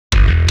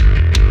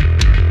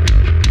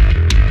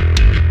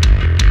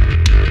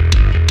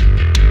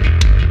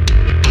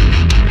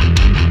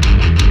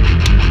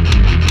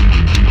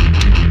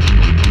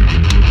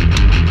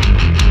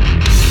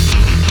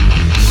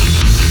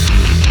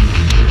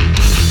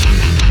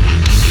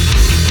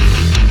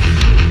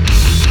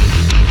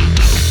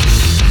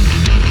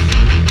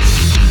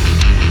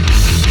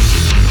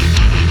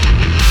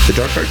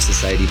Dark Art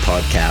Society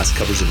podcast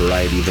covers a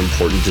variety of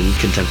important and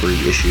contemporary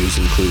issues,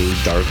 including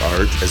dark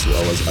art, as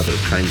well as other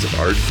kinds of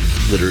art,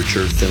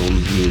 literature,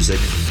 film, music,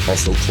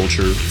 also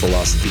culture,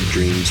 philosophy,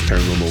 dreams,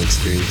 paranormal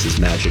experiences,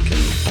 magic, and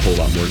a whole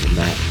lot more than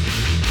that.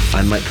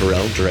 I'm Mike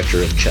Carell,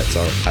 director of Chet's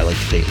Art, I Like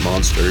to Paint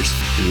Monsters,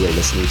 and you are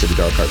listening to the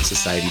Dark Art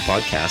Society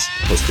podcast,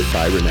 hosted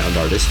by renowned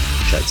artist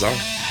Chet Zar.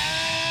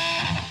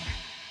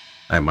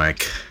 Hi,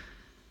 Mike.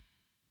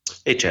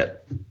 Hey,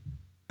 Chet.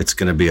 It's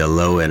going to be a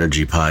low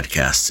energy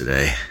podcast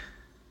today.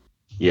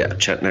 Yeah,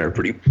 Chet and I are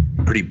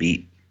pretty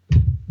beat.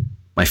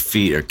 My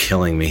feet are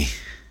killing me.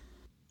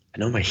 I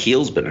know my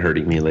heel's been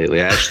hurting me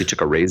lately. I actually took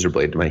a razor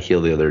blade to my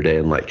heel the other day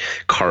and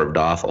carved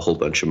off a whole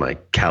bunch of my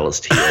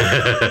calloused heel.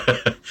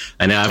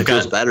 I know. It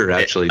feels better,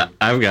 actually.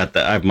 I've got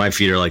that. My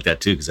feet are like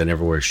that too because I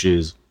never wear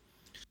shoes.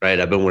 Right.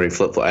 I've been wearing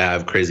flip-flop. I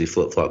have crazy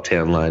flip-flop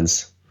tan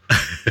lines.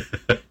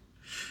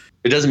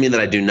 It doesn't mean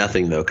that I do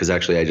nothing, though, because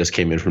actually I just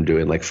came in from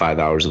doing 5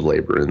 hours of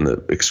labor in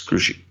the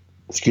excruciating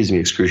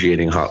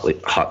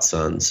hot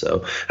sun.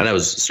 So, and I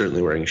was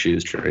certainly wearing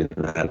shoes during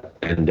that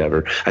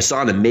endeavor. I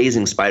saw an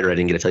amazing spider I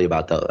didn't get to tell you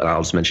about, though, and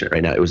I'll just mention it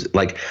right now. It was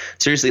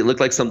seriously, it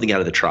looked like something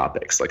out of the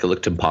tropics. It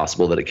looked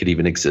impossible that it could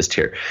even exist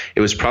here. It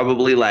was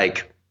probably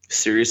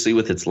seriously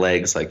with its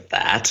legs like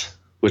that,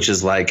 which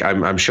is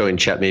I'm showing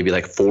Chet maybe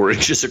 4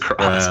 inches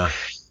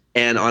across.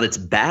 And on its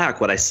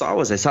back, what I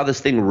saw this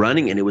thing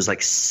running, and it was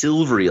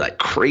silvery,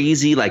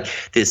 crazy,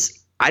 this.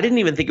 I didn't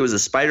even think it was a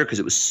spider because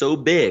it was so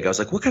big. I was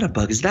like, what kind of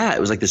bug is that? It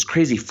was this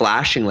crazy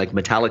flashing,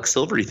 metallic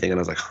silvery thing. And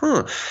I was like,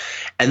 huh.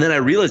 And then I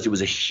realized it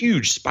was a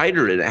huge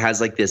spider, and it has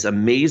this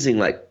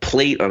amazing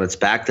plate on its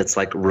back that's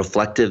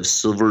reflective,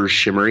 silver,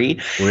 shimmery.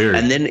 Weird.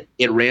 And then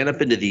it ran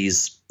up into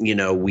these,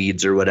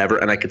 weeds or whatever,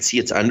 and I could see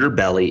its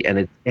underbelly, and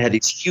it had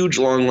these huge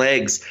long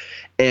legs.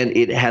 And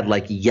it had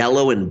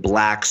yellow and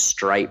black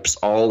stripes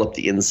all up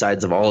the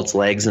insides of all its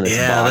legs and its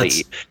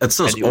body. That's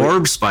those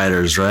orb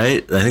spiders,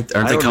 right? I think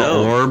aren't they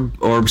called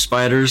orb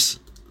spiders?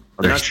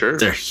 I'm not sure.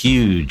 They're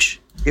huge.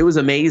 It was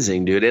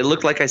amazing, dude. It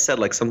looked like I said,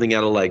 something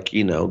out of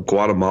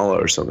Guatemala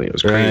or something. It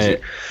was crazy.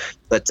 Right.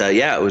 But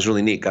yeah, it was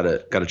really neat. Got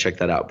to check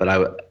that out. But I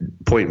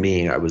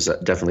was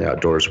definitely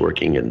outdoors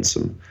working in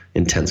some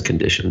intense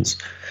conditions.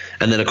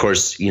 And then, of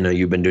course,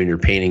 you've been doing your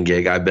painting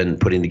gig. I've been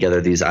putting together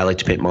these I Like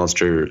to Paint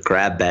Monster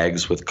grab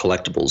bags with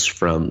collectibles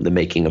from the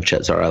making of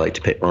Chet Zar I Like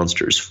to Paint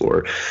Monsters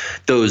for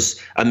those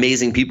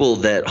amazing people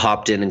that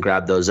hopped in and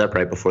grabbed those up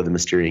right before the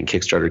Mysterian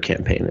Kickstarter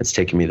campaign. It's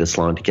taken me this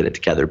long to get it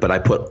together, but I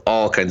put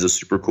all kinds of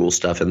super cool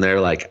stuff in there.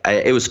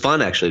 It was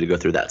fun actually to go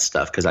through that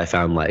stuff because I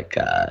found let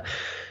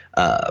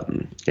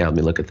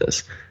me look at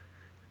this.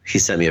 He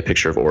sent me a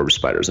picture of orb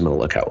spiders. I'm going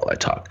to look out while I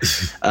talk.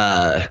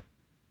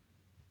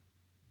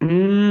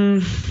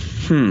 Those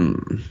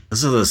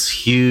are those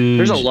huge.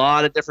 There's a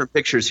lot of different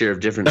pictures here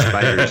of different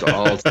spiders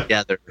all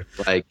together.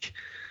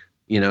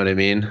 You know what I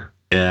mean?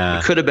 Yeah.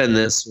 It could have been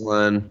this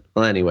one.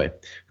 Well, anyway,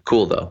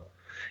 cool though.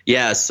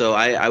 Yeah, so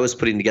I was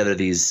putting together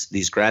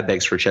these grab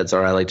bags for Chet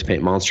Zar I Like to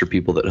Paint Monster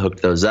people that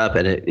hooked those up,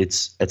 and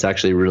it's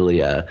actually really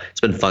it's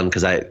been fun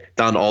because I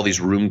found all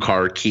these room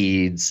car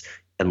keys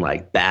and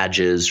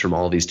badges from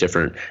all these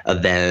different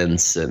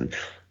events and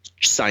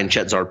signed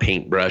Chet Zar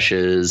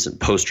paintbrushes and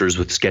posters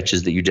with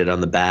sketches that you did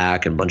on the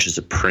back and bunches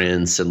of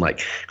prints and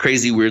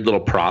crazy weird little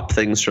prop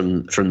things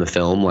from the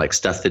film,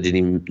 stuff that didn't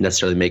even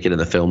necessarily make it in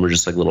the film, or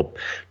just little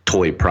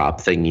toy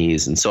prop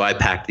thingies. And so I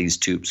packed these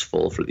tubes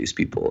full for these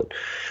people.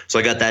 So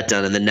I got that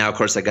done. And then now, of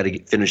course, I got to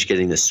finish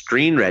getting the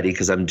screen ready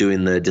because I'm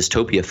doing the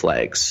Dystopia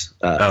flags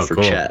for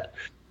cool. Chet.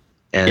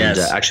 And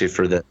yes. Actually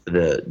for the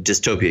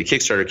Dystopia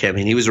Kickstarter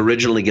campaign, he was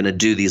originally going to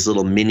do these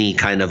little mini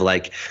kind of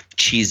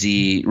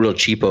cheesy, real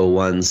cheapo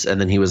ones.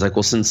 And then he was like,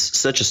 well, since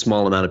such a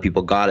small amount of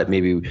people got it,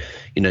 maybe,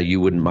 you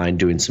wouldn't mind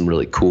doing some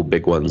really cool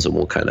big ones and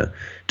we'll kind of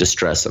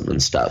distress them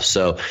and stuff.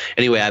 So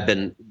anyway, I've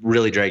been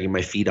really dragging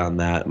my feet on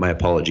that. My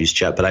apologies,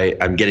 Chet, but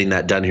I'm getting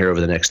that done here over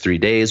the next 3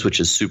 days, which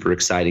is super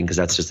exciting because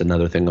that's just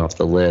another thing off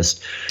the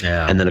list.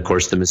 Yeah. And then, of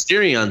course, the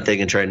Mysterion thing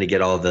and trying to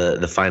get all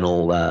the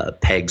final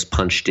pegs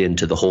punched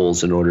into the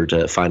holes in order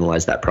to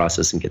finalize that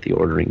process and get the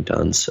ordering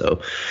done. So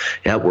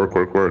yeah,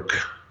 work.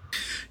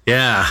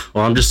 Yeah.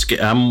 Well,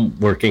 I'm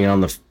working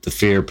on the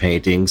Fear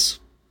paintings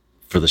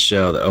for the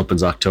show that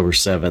opens October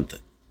 7th.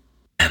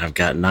 And I've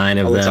got 9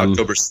 of them. It's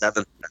October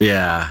 7th.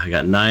 Yeah, I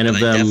got 9 of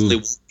them. I definitely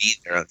won't be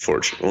there,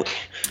 unfortunately.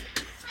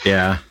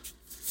 Yeah.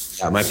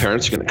 Yeah, my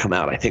parents are going to come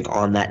out, I think,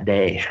 on that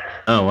day.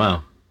 Oh,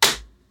 wow.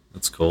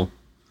 That's cool.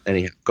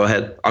 Anyhow, go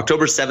ahead.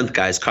 October 7th,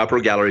 guys,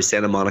 Copper Gallery,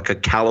 Santa Monica,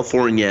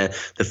 California.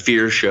 The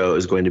Fear Show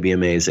is going to be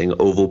amazing.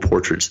 Oval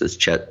portraits that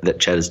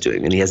Chet is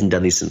doing. And he hasn't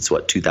done these since,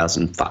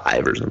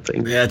 2005 or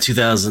something? Yeah,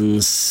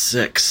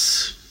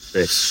 2006.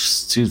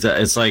 It's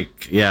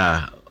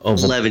yeah.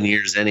 Oval. 11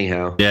 years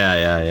anyhow.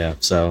 Yeah.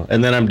 So,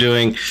 and then I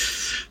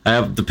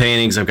have the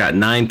paintings. I've got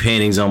 9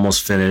 paintings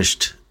almost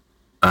finished.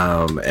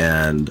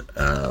 And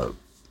I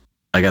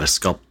got to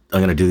sculpt.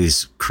 I'm going to do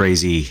these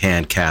crazy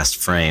hand cast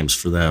frames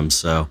for them.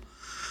 So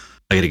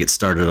I got to get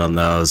started on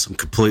those. I'm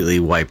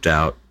completely wiped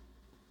out.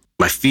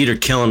 My feet are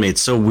killing me.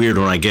 It's so weird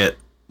when I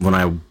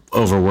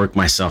overwork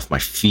myself, my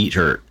feet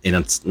hurt. And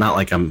it's not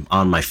like I'm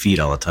on my feet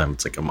all the time.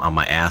 It's like I'm on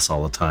my ass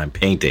all the time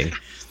painting.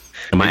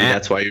 And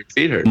that's why your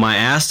feet hurt. My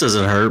ass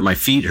doesn't hurt. My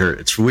feet hurt.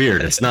 It's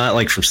weird. It's not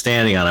like from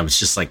standing on them. It's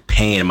just like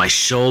pain. And my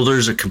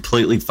shoulders are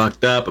completely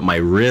fucked up, and my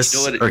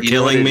wrists are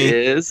killing me.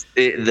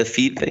 The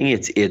feet thing.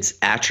 It's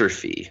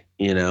atrophy.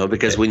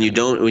 Because when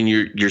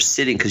you're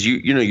sitting, because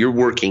you're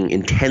working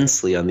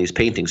intensely on these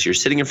paintings. You're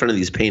sitting in front of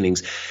these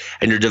paintings,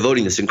 and you're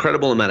devoting this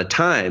incredible amount of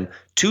time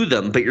to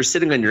them, but you're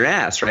sitting on your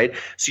ass, right?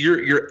 So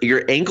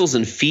your ankles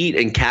and feet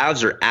and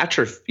calves are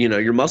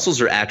your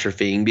muscles are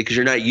atrophying because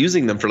you're not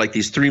using them for like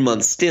these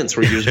 3-month stints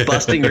where you're just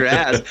busting your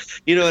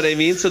ass. You know what I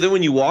mean? So then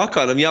when you walk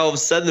on them, all of a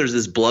sudden there's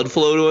this blood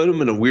flow to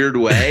them in a weird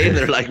way, and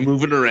they're like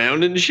moving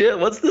around and shit.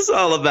 What's this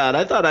all about?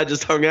 I thought I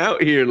just hung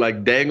out here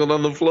like dangled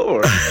on the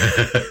floor.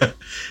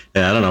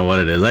 Yeah, I don't know what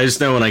it is. I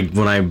just know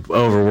when I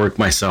overwork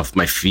myself,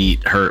 my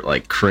feet hurt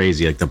like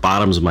crazy, like the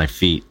bottoms of my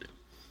feet.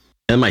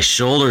 And my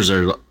shoulders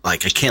are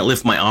like I can't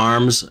lift my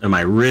arms, and my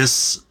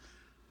wrists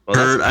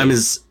hurt. I'm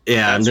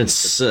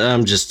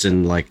just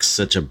in like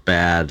such a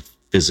bad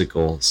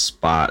physical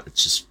spot.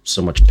 It's just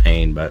so much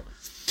pain, but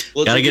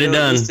gotta get it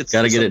done.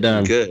 Gotta get it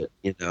done. Good,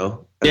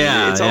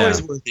 it's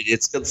always worth it.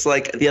 It's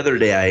like the other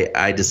day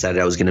I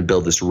decided I was going to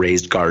build this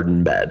raised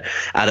garden bed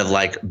out of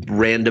like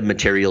random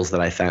materials that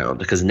I found,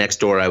 because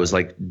next door I was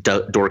like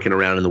dorking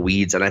around in the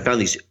weeds, and I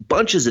found these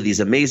bunches of these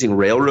amazing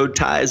railroad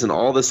ties and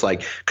all this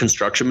like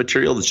construction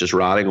material that's just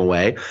rotting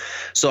away.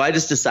 So I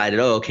just decided,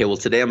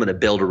 today I'm going to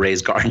build a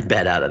raised garden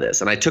bed out of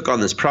this. And I took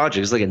on this project.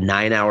 It was like a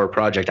 9-hour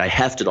project. I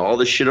hefted all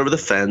this shit over the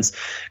fence,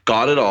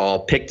 got it all,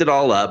 picked it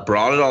all up,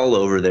 brought it all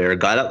over there,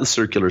 got out the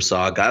circular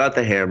saw, got out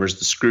the hammers,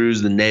 the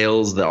screws, the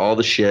nails, all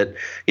the shit,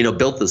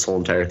 built this whole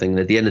entire thing. And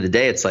at the end of the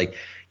day, it's like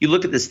you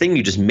look at this thing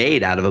you just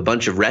made out of a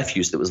bunch of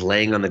refuse that was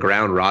laying on the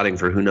ground rotting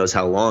for who knows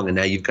how long, and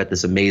now you've got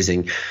this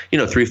amazing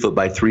 3 foot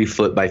by 3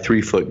 foot by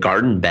 3 foot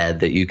garden bed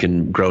that you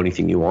can grow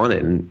anything you want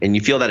in. And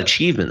you feel that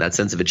achievement, that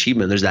sense of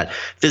achievement. There's that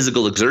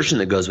physical exertion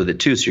that goes with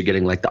it too. So you're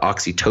getting like the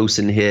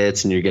oxytocin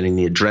hits, and you're getting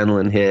the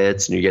adrenaline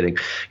hits, and you're getting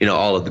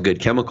all of the good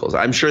chemicals.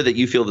 I'm sure that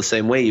you feel the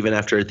same way, even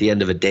after at the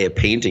end of a day of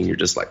painting you're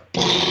just like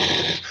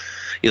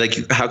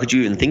how could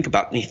you even think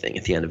about anything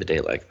at the end of a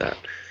day like that?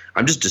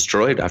 I'm just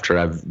destroyed after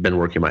I've been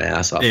working my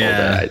ass off all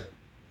day.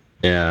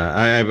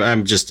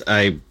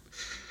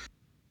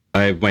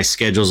 My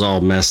schedule's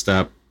all messed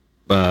up.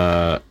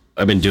 I've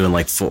been doing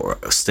like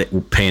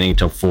painting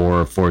till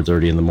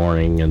 4:30 in the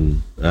morning,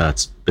 and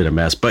it's been a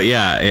mess. But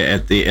yeah,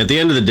 at the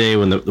end of the day,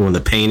 when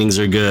the paintings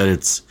are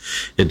good,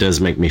 it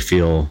does make me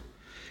feel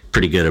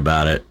pretty good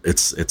about it.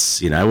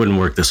 It's I wouldn't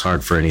work this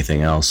hard for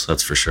anything else,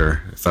 that's for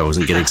sure, if I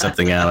wasn't getting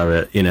something out of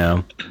it.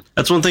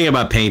 That's one thing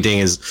about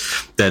painting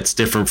that's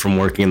different from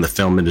working in the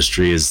film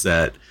industry, is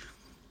that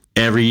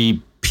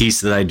every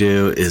piece that I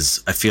do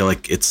I feel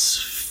like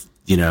it's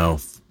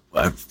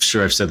I'm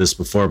sure I've said this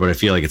before, but I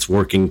feel like it's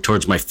working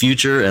towards my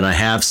future, and I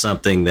have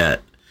something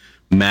that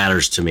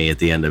matters to me at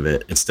the end of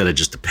it, instead of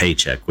just a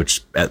paycheck,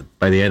 which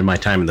by the end of my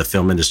time in the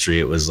film industry,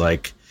 it was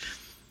like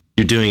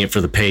you're doing it for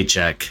the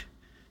paycheck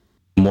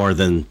more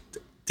than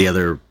the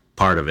other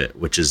part of it,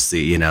 which is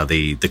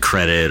the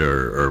credit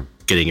or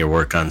getting your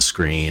work on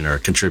screen or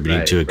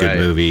contributing to a good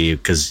movie,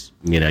 because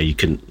you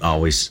can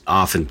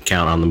often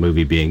count on the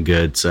movie being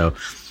good. So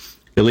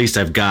at least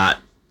I've got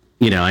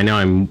I know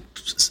I'm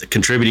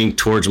contributing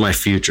towards my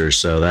future,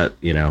 so that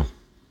Well,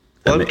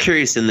 I'm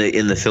curious in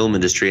the film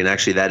industry, and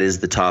actually that is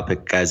the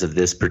topic, guys, of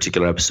this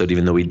particular episode,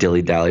 even though we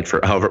dilly-dallied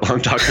for however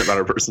long talking about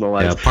our personal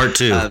lives. Yeah, part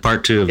two of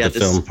the film.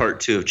 This is part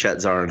 2 of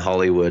Chet Zar in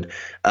Hollywood.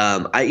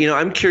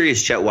 I'm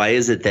curious, Chet, why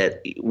is it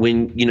that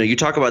when you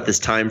talk about this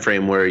time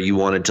frame where you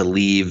wanted to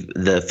leave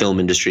the film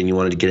industry and you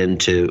wanted to get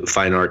into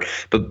fine art,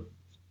 but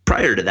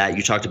prior to that,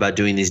 you talked about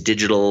doing these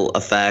digital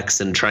effects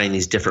and trying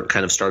these different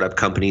kind of startup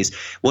companies.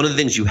 One of the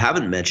things you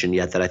haven't mentioned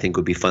yet that I think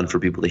would be fun for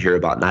people to hear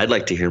about, and I'd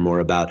like to hear more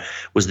about,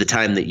 was the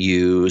time that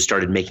you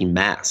started making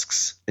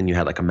masks and you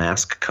had like a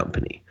mask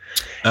company.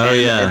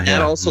 And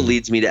that also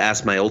leads me to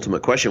ask my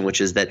ultimate question,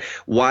 which is that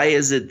why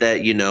is it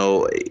that,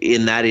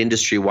 in that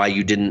industry, why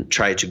you didn't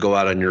try to go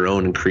out on your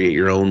own and create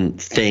your own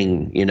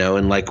thing,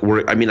 and like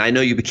I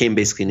know you became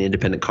basically an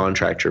independent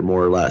contractor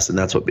more or less, and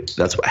that's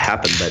what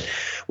happened. But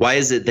why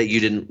is it that you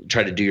didn't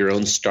try to do your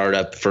own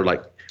startup for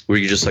like, were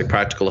you just like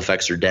practical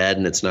effects are dead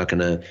and it's not going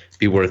to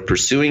be worth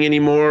pursuing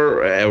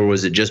anymore? Or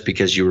was it just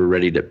because you were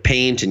ready to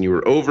paint and you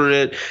were over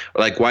it?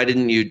 Or like, why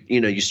didn't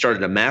you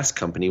started a mask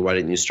company. Why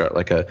didn't you start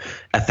like a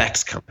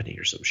FX company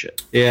or some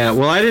shit? Yeah,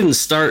 well, I didn't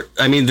start.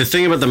 I mean, the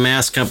thing about the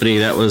mask company,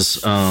 that was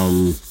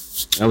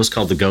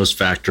called the Ghost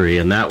Factory.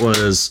 And that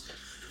was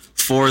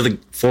for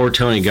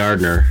Tony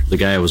Gardner, the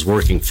guy I was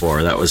working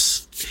for. That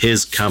was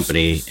his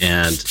company.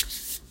 And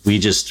we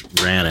just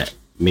ran it.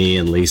 Me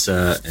and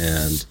Lisa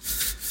and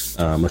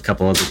a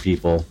couple other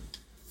people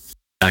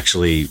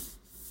actually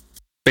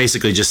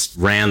basically just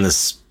ran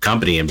this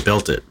company and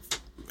built it.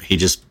 He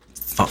just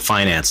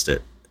financed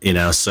it,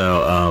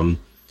 so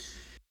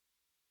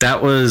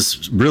that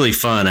was really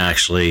fun,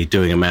 actually,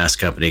 doing a mask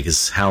company,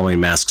 because Halloween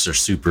masks are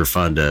super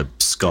fun to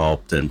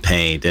sculpt and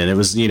paint, and it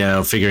was, you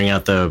know, figuring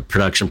out the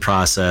production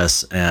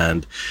process.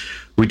 And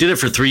we did it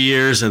for 3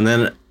 years, and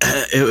then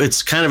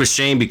it's kind of a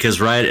shame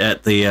because right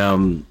at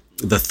the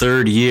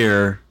third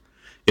year,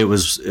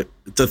 was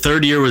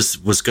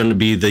going to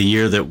be the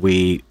year that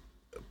we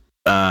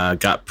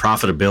got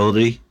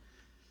profitability.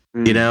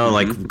 You know,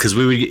 like, because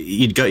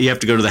you have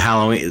to go to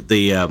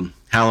the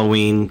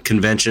Halloween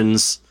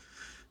conventions,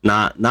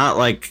 not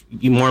like,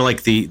 more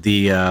like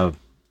the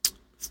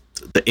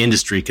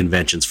industry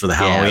conventions for the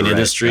Halloween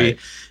industry. Right.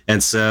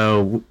 And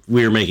so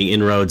we were making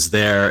inroads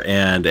there,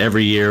 and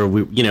every year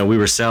we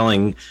were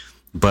selling,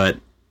 but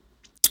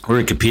we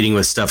were competing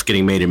with stuff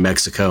getting made in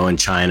Mexico and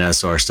China,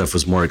 so our stuff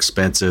was more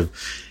expensive.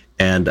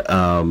 And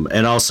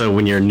also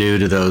when you're new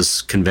to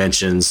those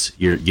conventions,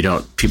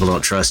 people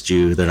don't trust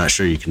you. They're not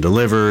sure you can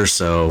deliver.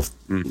 So,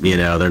 you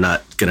know, they're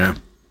not going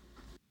to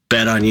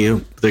bet on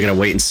you. They're going to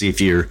wait and see if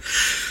you're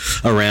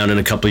around in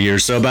a couple of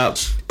years. So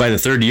by the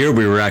third year,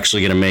 we were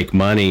actually going to make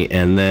money.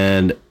 And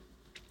then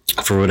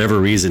for whatever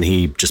reason,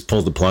 he just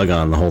pulled the plug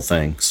on the whole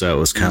thing. So it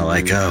was kind of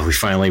like, we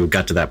finally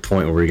got to that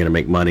point where we were going to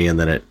make money. And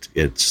then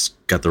it just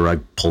got the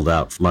rug pulled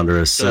out from under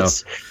us.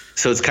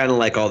 So it's kind of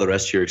like all the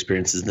rest of your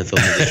experiences in the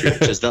film industry.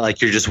 It's just not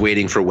like you're just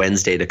waiting for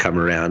Wednesday to come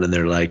around and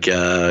they're like,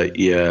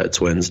 yeah, it's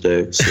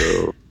Wednesday.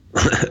 So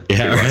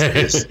yeah,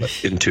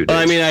 right. In 2 days.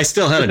 Well, I mean, I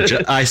still had a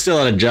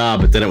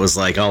job, but then it was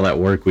like all that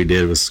work we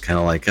did was kind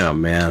of like, oh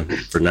man,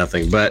 for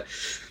nothing. But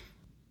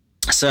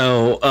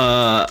so,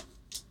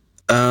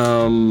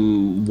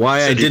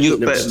 did you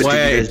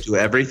guys do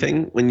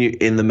everything when you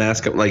in the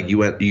mask? Like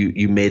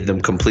you made them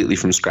completely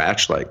from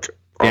scratch, like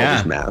all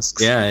these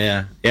masks.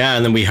 Yeah.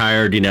 And then we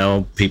hired,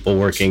 people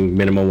working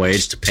minimum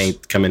wage to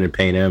come in and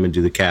paint them and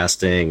do the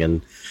casting,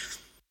 and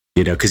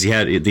because you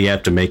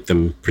have to make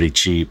them pretty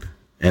cheap.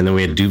 And then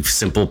we had to do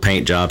simple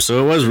paint jobs.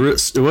 So it was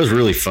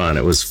really fun.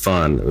 It was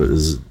fun.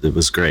 It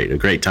was great, a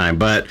great time.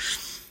 But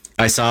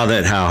I saw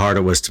that how hard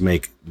it was to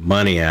make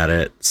money at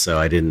it, so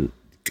I didn't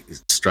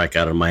strike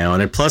out on my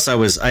own. And plus,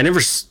 I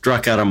never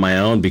struck out on my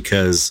own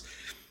because,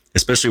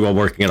 especially while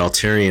working at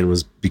Alterian,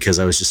 was because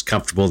I was just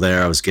comfortable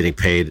there. I was getting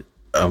paid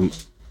a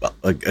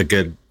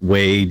good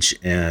wage,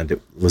 and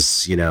it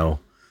was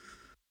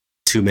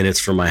 2 minutes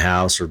from my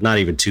house, or not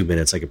even 2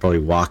 minutes. I could probably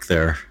walk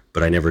there,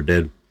 but I never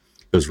did.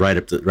 It was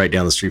right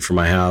down the street from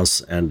my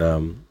house, and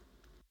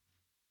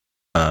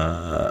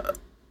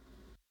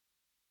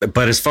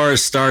but as far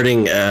as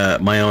starting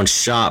my own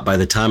shop, by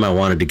the time I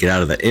wanted to get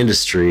out of the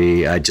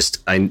industry, I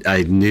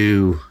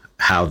knew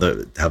how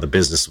the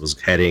business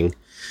was heading,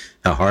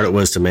 how hard it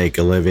was to make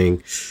a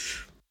living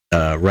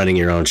running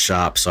your own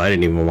shop. So I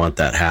didn't even want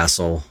that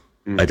hassle.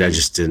 Mm-hmm. I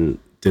just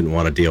didn't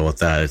want to deal with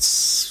that.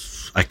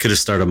 I could have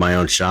started my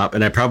own shop,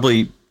 and I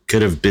probably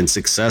could have been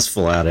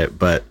successful at it,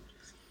 but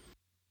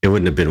it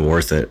wouldn't have been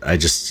worth it. I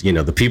just,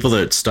 the people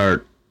that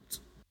start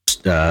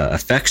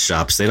effects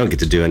shops, they don't get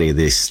to do any of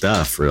this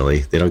stuff, really.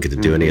 They don't get to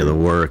do any of the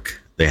work.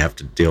 They have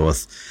to deal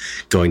with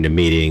going to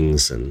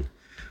meetings, and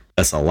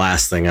that's the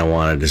last thing I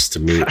wanted, just to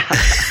meet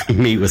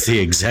with the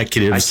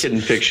executives. I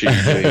couldn't picture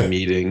you doing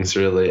meetings,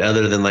 really,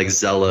 other than like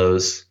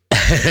Zellos.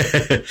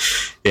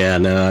 Yeah,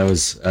 no, I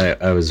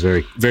was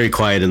very, very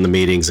quiet in the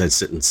meetings. I'd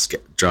sit and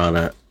draw on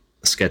a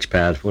sketch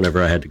pad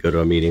whenever I had to go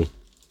to a meeting.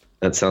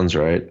 That sounds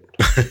right.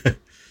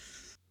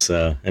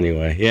 So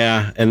anyway,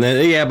 yeah. And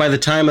then, by the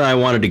time that I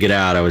wanted to get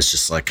out, I was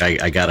just like,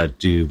 I got to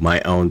do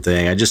my own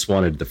thing. I just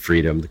wanted the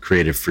freedom, the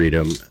creative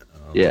freedom.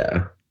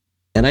 Yeah.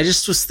 And I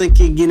just was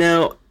thinking,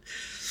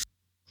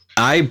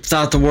 I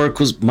thought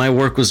my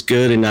work was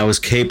good and I was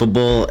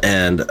capable.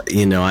 And,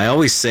 I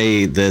always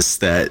say this,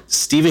 that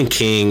Stephen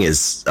King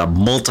is a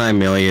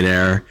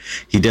multimillionaire.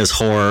 He does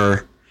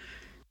horror.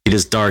 He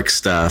does dark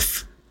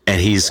stuff. And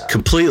he's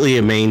completely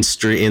a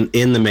mainstream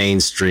in the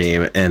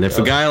mainstream. And if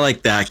a guy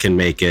like that can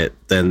make it,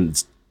 then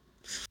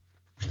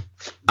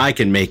I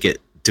can make it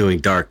doing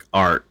dark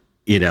art.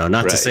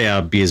 Not to say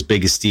I'll be as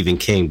big as Stephen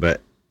King, but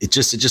it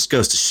just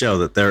goes to show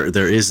that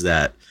there is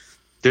that.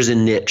 There's a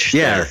niche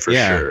there for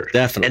sure.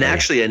 Definitely. And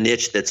actually a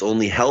niche that's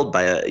only held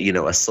by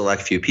a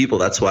select few people.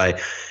 That's why,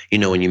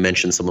 when you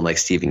mention someone like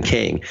Stephen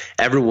King,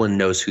 everyone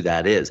knows who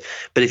that is.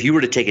 But if you were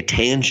to take a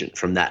tangent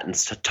from that and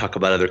talk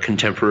about other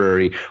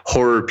contemporary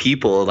horror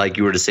people, like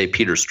you were to say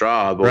Peter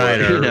Straub or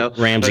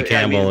Ramsey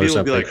Campbell or something. People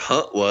would be like,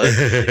 huh, what?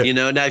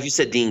 Now if you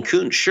said Dean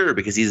Koontz, sure,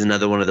 because he's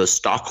another one of those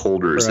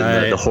stockholders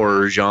in the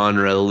horror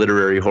genre, the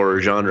literary horror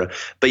genre.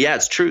 But yeah,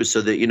 it's true.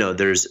 So that,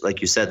 there's,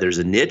 like you said, there's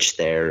a niche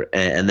there.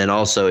 And then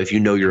also, if you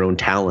know your own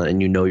talent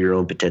and you know your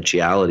own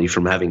potentiality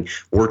from having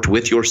worked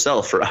with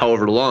yourself for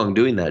however long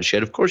doing that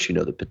shit, of course you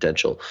know the potential.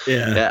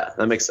 Yeah,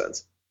 that makes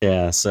sense.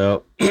 Yeah,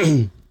 so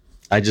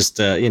I just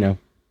that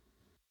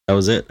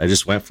was it. I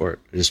just went for it.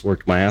 I just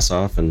worked my ass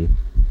off, and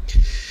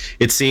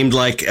it seemed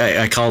like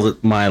I called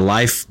it my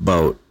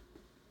lifeboat,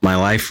 my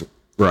life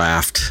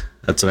raft.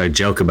 That's what I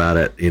joke about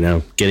it,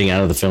 getting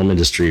out of the film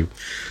industry,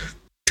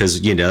 because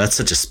that's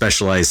such a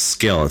specialized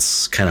skill.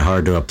 It's kind of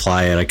hard to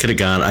apply it. I could have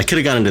gone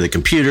into the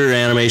computer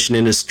animation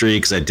industry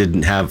because I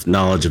didn't have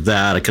knowledge of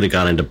that. I could have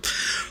gone into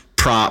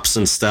props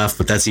and stuff,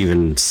 but that's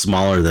even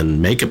smaller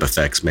than makeup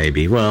effects,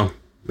 maybe. Well,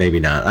 maybe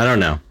not. I don't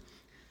know.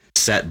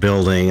 Set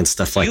building and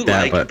stuff like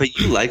that. But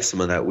you like some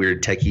of that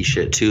weird techie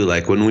shit too.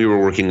 Like when we were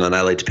working on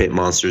I Like to Paint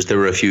Monsters, there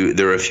were a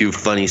few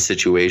funny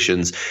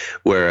situations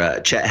where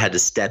Chet had to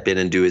step in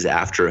and do his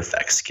After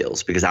Effects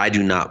skills, because I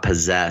do not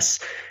possess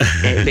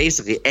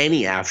basically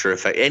any After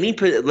Effects.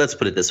 Let's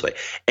put it this way: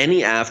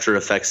 any After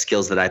Effects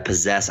skills that I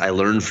possess, I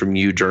learned from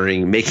you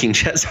during making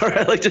Chet's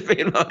I Like to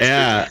Paint Monsters.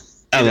 Yeah.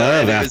 I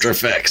love After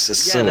Effects.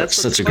 It's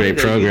such a great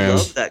program. You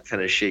love that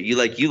kind of shit. You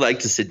like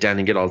to sit down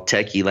and get all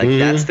techie. Like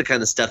that's the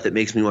kind of stuff that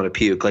makes me want to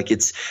puke. Like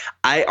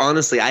I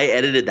honestly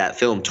edited that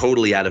film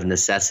totally out of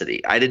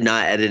necessity. I did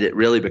not edit it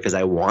really because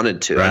I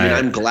wanted to. Right. I mean,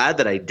 I'm glad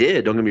that I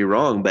did. Don't get me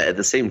wrong, but at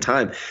the same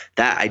time,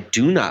 that I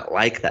do not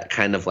like that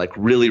kind of like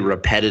really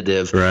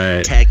repetitive,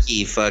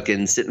 techie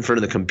fucking sit in front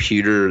of the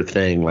computer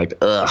thing. Like,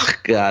 ugh,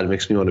 God, it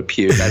makes me want to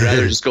puke. I'd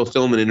rather just go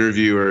film an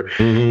interview or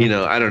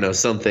I don't know,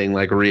 something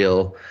like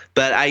real.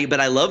 But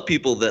I love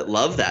people that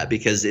love that,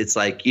 because it's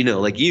like,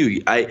 like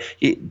I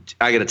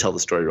got to tell the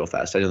story real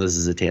fast. I know this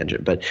is a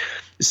tangent, but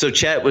so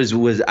Chet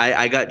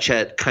I got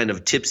Chet kind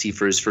of tipsy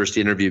for his first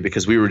interview,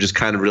 because we were just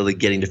kind of really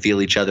getting to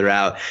feel each other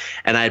out.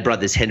 And I had brought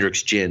this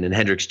Hendrick's gin, and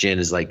Hendrick's gin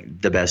is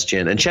like the best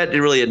gin. And Chet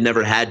really had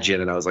never had gin.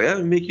 And I was like,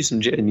 I'll make you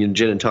some gin,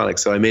 gin and tonic.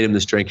 So I made him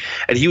this drink,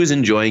 and he was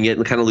enjoying it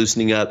and kind of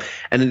loosening up.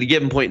 And at a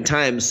given point in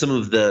time, some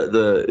of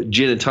the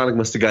gin and tonic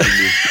must have gotten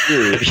into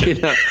his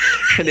beard,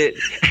 and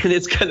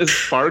it's kind of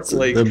sparked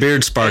like the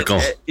beard sparkle.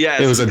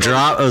 It was a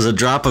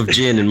drop of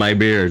gin in my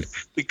beard.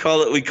 We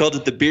called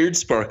it the beard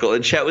sparkle,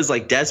 and Chet was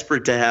like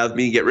desperate to have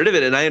me get rid of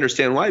it, and I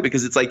understand why,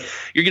 because it's like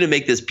you're going to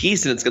make this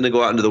piece and it's going to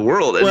go out into the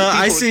world. And well,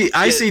 I see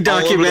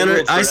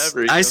documentaries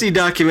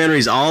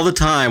all the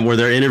time where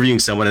they're interviewing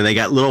someone and they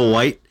got little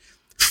white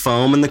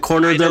foam in the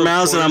corner of their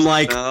mouths, and I'm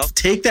like,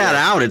 take that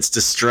out. It's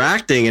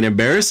distracting and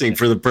embarrassing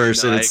for the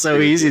person. It's so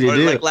easy to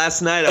do. Like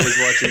last night, I was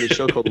watching a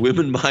show called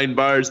Women Behind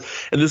Bars,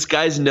 and this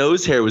guy's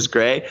nose hair was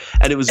gray,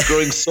 and it was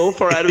growing so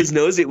far out of his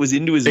nose it was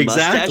into his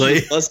mustache.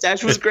 His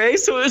mustache was gray,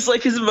 so it was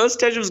like his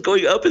mustache was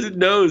going up his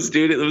nose,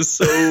 dude. It was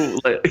so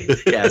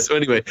yeah. So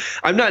anyway,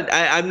 I'm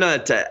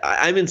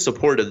in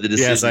support of the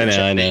decision. Yes,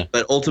 I know.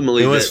 But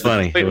ultimately, it was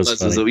funny. It was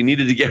funny. So we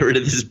needed to get rid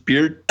of this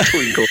beard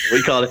twinkle.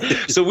 We call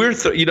it. So we're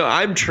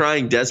I'm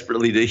trying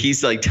desperately to,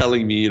 he's like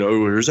telling me,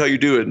 here's how you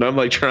do it, and I'm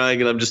like trying,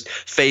 and I'm just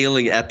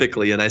failing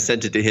epically, and I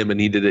sent it to him,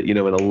 and he did it in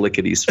a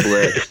lickety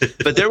split.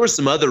 But there was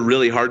some other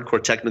really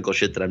hardcore technical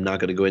shit that I'm not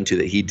going to go into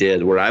that he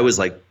did, where I was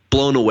like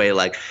blown away.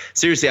 Like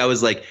seriously, I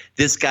was like,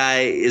 this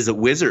guy is a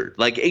wizard.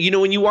 Like,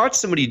 when you watch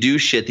somebody do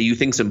shit that you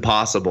think's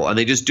impossible and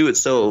they just do it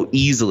so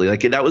easily.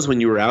 Like that was when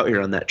you were out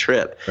here on that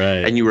trip,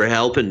 right? And you were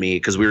helping me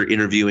because we were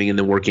interviewing and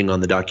then working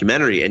on the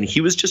documentary, and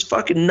he was just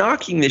fucking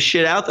knocking this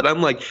shit out that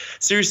I'm like,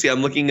 seriously,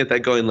 I'm looking at that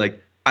going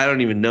like, I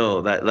don't even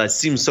know, that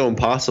seems so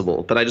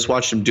impossible, but I just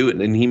watched him do it,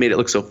 and he made it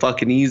look so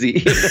fucking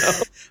easy.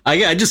 I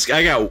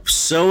got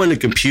so into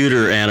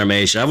computer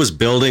animation. I was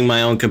building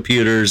my own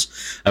computers.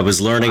 I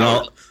was learning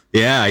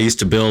I used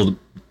to build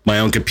my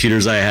own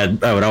computers. I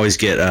would always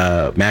get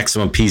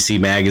Maximum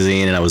PC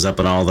magazine, and I was up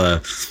on all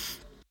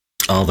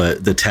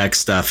the tech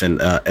stuff,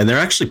 and they're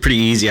actually pretty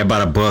easy. I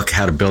bought a book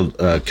how to build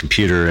a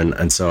computer,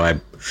 and so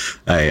I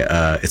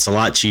it's a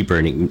lot cheaper,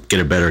 and you can get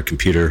a better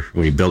computer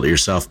when you build it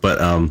yourself.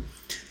 But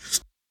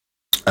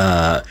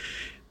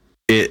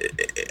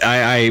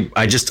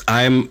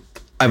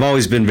I've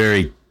always been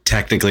very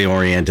technically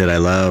oriented. I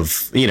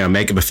love,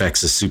 makeup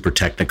effects is super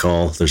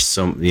technical. There's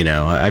some,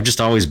 I've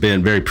just always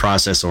been very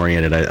process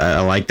oriented.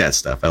 I like that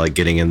stuff. I like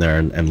getting in there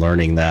and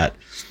learning that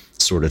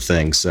sort of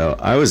thing. So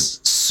I was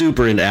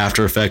super into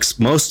After Effects.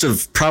 Most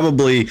of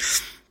probably,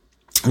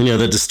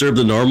 the Disturb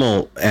the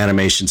Normal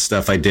animation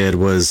stuff I did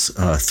was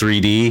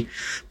 3D,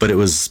 but it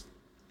was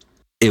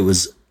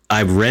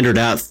I rendered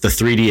out the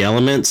 3D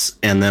elements,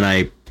 and then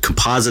I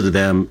composited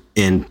them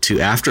into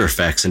After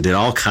Effects and did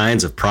all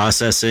kinds of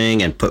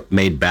processing and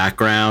made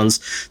backgrounds.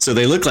 So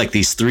they look like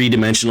these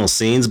 3-dimensional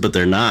scenes, but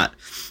they're not.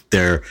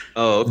 They're,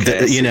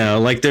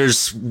 like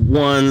there's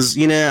ones,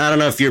 I don't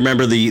know if you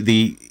remember the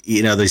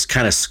these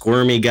kind of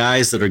squirmy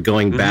guys that are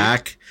going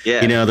back.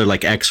 Yeah. They're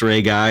like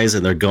X-ray guys,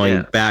 and they're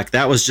going back.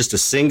 That was just a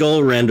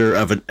single render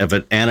of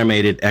an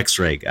animated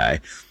X-ray guy.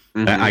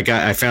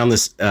 I found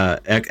this,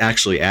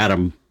 actually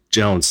Adam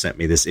Jones sent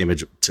me this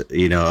image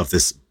of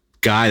this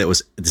guy that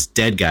was this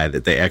dead guy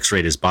that they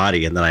x-rayed his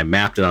body, and then I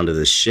mapped it onto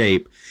this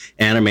shape,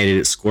 animated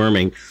it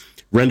squirming,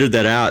 rendered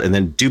that out, and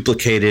then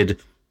duplicated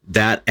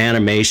that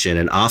animation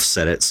and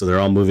offset it so they're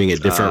all moving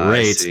at different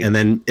rates, and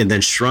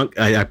then shrunk.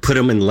 I put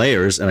them in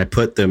layers, and I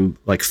put them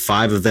like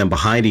 5 of them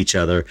behind each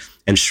other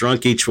and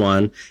shrunk each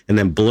one, and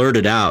then blurred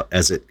it out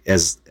as it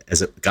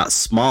got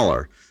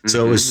smaller.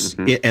 So it was,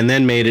 and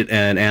then made it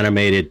an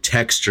animated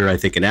texture, I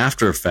think, in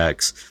After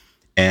Effects,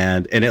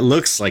 and it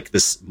looks like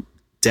this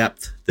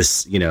depth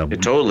this,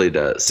 It totally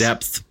does.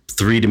 depth,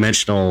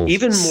 three-dimensional,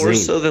 even more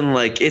scene. so than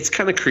like, it's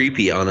kind of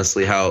creepy,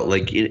 honestly, how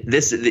like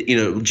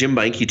Jim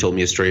Beinke told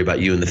me a story about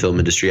you in the film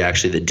industry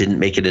actually that didn't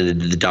make it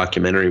into the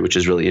documentary, which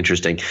is really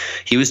interesting.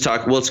 He was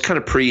talking, well, it's kind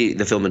of pre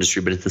the film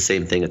industry, but it's the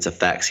same thing. It's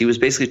effects. He was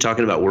basically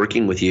talking about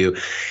working with you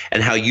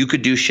and how you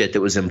could do shit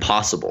that was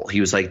impossible. He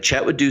was like,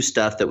 Chet would do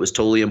stuff that was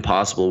totally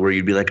impossible where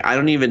you'd be like,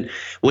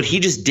 what he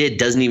just did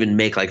doesn't even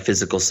make like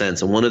physical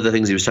sense. And one of the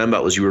things he was talking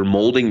about was you were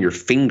molding your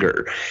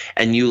finger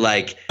and you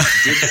like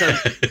did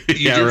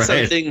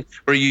something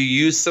where you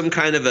use some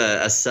kind of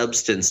a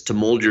substance to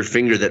mold your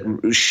finger that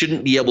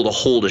shouldn't be able to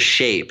hold a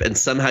shape, and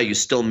somehow you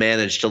still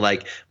managed to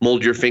like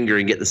mold your finger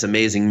and get this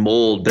amazing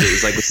mold, but it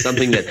was like with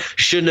something that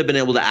shouldn't have been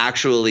able to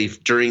actually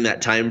during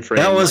that time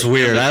frame. That was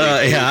weird.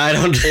 I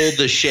don't hold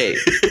the shape.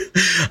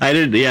 I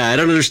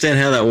don't understand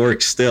how that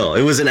works still.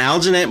 It was an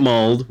alginate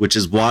mold, which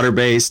is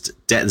water-based,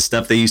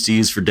 stuff they used to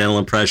use for dental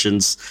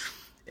impressions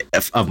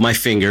of my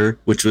finger,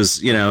 which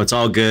was, it's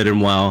all good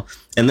and well.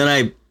 And then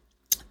I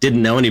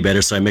didn't know any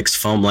better, so I mixed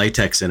foam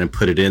latex in and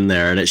put it in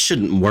there, and it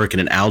shouldn't work in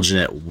an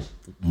alginate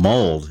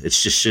mold. It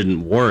just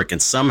shouldn't work,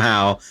 and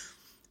somehow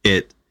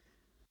it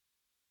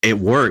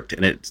worked,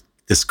 and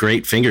this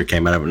great finger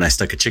came out of it, and I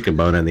stuck a chicken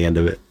bone in the end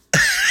of it.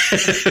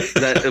 Is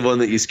that the one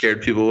that you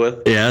scared people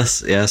with?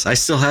 Yes. I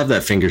still have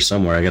that finger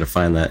somewhere. I got to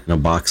find that in a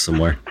box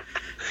somewhere.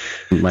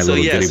 So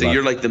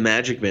you're like the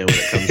magic man when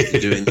it comes to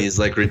doing these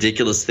like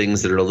ridiculous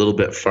things that are a little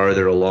bit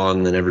farther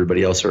along than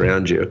everybody else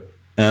around you.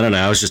 I don't know.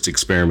 I was just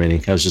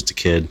experimenting. I was just a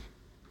kid.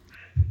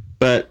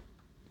 But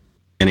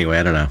anyway,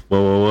 I don't know.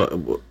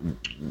 Well,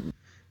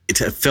 it's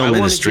a film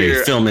industry.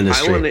 Film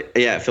industry.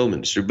 Film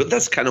industry. But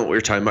that's kind of what we're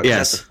talking about.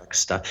 Yes. That's the fuck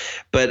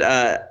stuff. But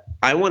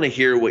I want to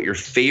hear what your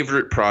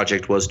favorite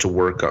project was to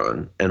work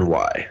on and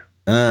why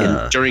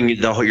during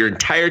your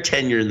entire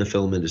tenure in the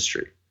film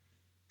industry.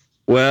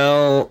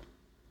 Well,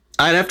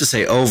 I'd have to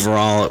say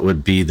overall it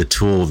would be the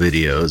Tool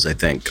videos, I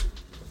think.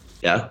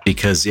 Yeah.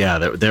 Because you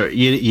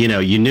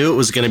knew it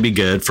was going to be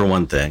good for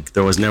one thing.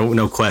 There was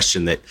no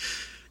question that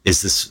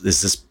is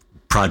this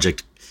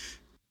project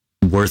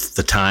worth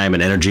the time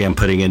and energy I'm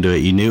putting into it.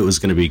 You knew it was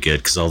going to be good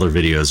because all their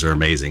videos are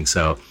amazing.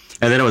 So,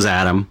 and then it was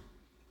Adam,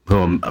 who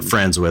I'm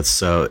friends with.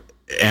 So,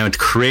 and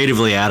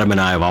creatively, Adam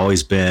and I have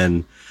always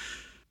been,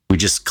 we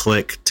just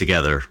click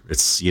together.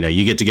 It's,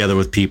 you get together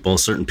with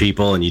certain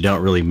people, and you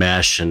don't really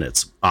mesh, and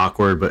it's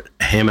awkward. But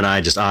him and I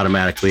just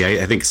automatically,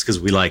 I think it's because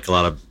we like a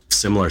lot of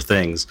similar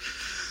things.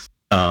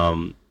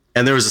 And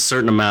there was a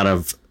certain amount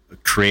of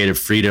creative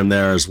freedom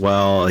there as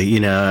well.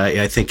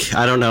 I think,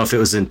 I don't know if it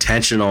was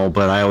intentional,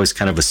 but I always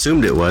kind of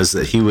assumed it was,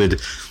 that he would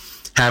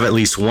have at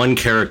least one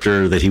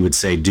character that he would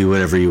say, do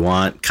whatever you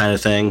want kind of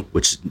thing,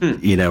 which,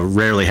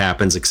 rarely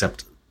happens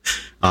except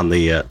on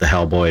the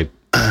Hellboy.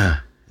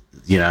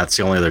 That's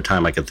the only other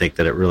time I can think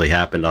that it really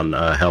happened on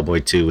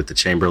Hellboy 2 with the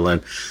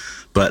Chamberlain.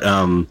 But,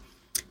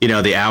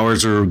 the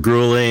hours were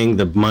grueling.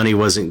 The money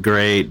wasn't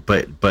great,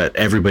 but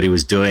everybody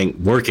was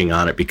working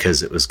on it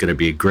because it was going to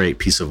be a great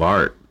piece of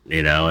art,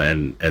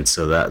 and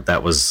so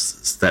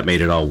that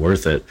made it all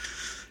worth it.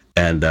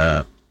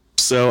 And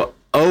so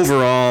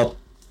overall,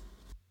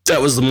 that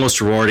was the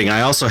most rewarding.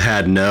 I also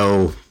had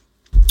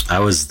I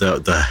was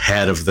the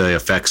head of the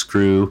effects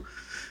crew.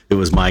 It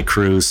was my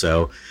crew,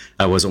 so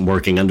I wasn't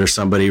working under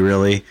somebody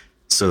really.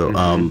 So,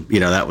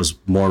 that was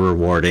more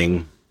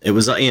rewarding. It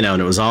was, and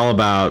it was all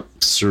about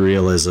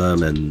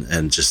surrealism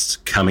and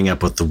just coming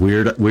up with the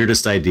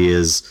weirdest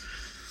ideas.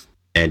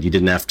 And you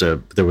didn't have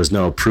to, there was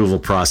no approval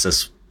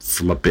process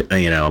from a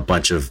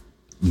bunch of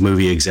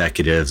movie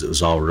executives. It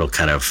was all real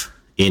kind of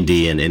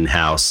indie and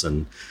in-house,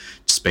 and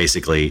just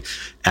basically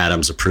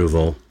Adam's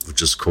approval,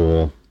 which is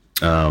cool.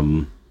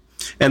 And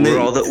then,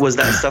 was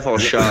that stuff all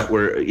shot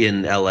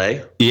in LA?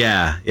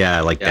 Yeah,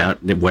 down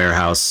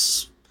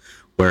warehouses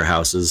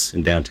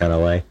in downtown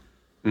LA.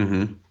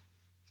 Mm-hmm.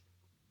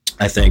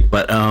 I think,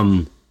 but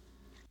other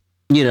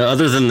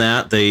than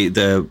that,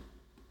 the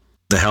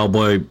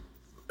Hellboy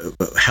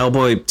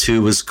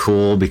 2 was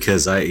cool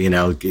because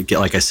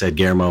like I said,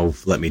 Guillermo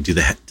let me do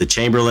the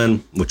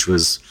Chamberlain, which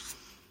was,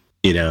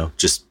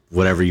 just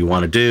whatever you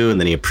want to do, and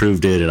then he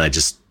approved it, and I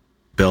just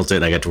built it,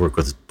 and I got to work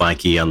with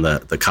Beinke on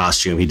the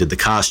costume. He did the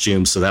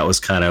costume, so that was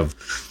kind of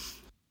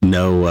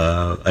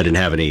I didn't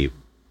have any,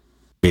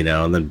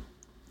 and then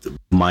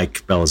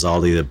Mike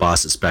Belisaldi, the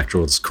boss at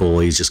Spectral, was cool.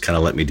 He just kind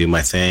of let me do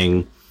my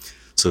thing,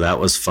 so that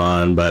was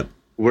fun. But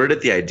where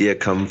did the idea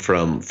come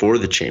from for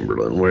the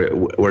Chamberlain?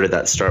 Where did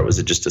that start? Was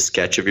it just a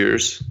sketch of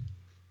yours?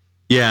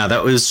 Yeah,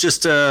 that was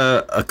just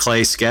a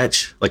clay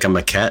sketch, like a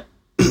maquette.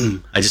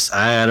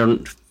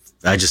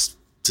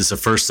 It's the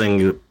first thing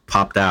that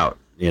popped out,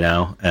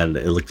 and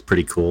it looked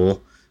pretty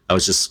cool. I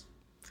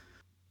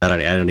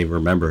don't even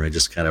remember. I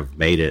just kind of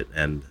made it,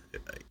 and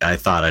I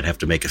thought I'd have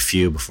to make a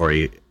few before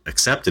he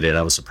accepted it.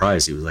 I was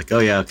surprised. He was like, "Oh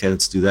yeah, okay,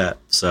 let's do that."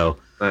 So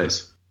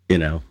nice.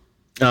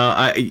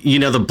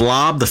 The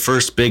Blob, the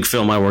first big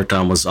film I worked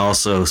on, was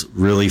also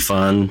really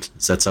fun.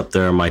 That's up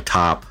there in my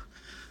top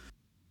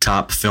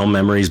film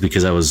memories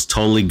because I was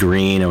totally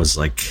green. I was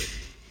like,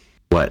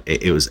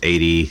 it was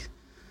 80,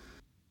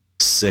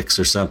 86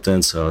 or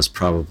something. So I was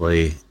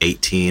probably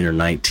 18 or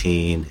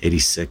 19,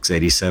 86,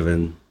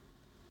 87.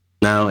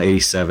 No,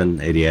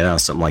 87, 88,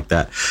 something like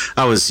that.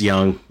 I was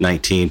young,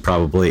 19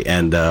 probably.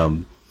 And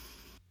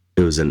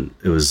it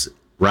was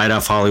right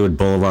off Hollywood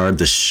Boulevard,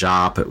 the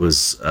shop. It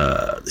was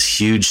this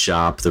huge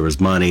shop. There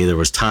was money, there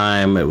was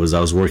time. I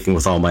was working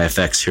with all my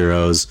FX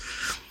heroes.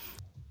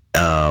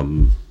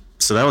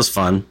 So that was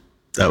fun.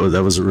 That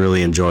was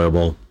really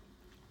enjoyable.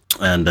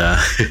 And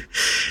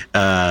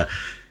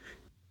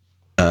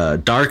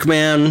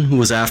Darkman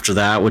was after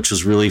that, which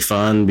was really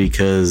fun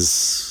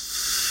because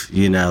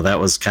that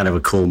was kind of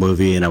a cool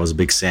movie, and I was a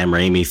big Sam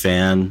Raimi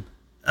fan.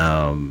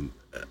 And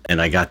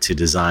I got to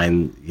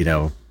design,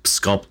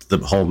 sculpt the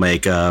whole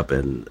makeup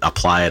and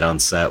apply it on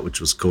set,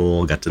 which was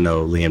cool. Got to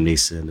know Liam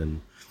Neeson,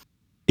 and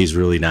he's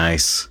really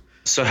nice.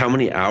 So how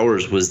many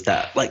hours was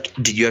that? Like,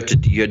 you had to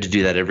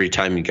do that every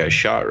time you guys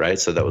shot, right?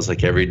 So that was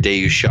like every day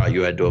you shot,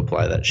 you had to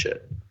apply that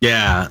shit.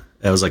 Yeah,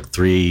 that was like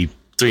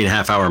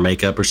 3.5 hour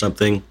makeup or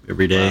something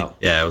every day. Wow.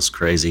 Yeah, it was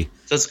crazy.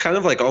 So it's kind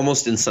of like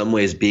almost in some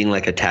ways being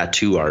like a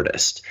tattoo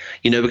artist,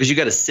 because you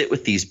got to sit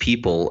with these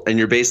people and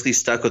you're basically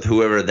stuck with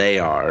whoever they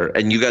are,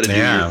 and you got to do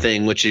your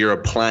thing, which you're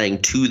applying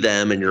to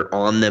them, and you're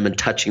on them and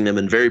touching them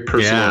in very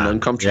personal and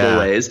uncomfortable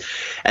ways.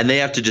 And they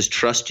have to just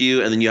trust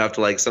you. And then you have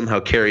to like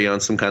somehow carry on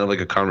some kind of like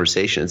a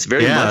conversation. It's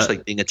very much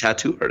like being a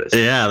tattoo artist.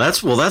 Yeah,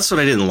 that's what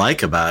I didn't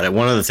like about it.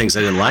 One of the things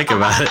I didn't like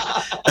about it,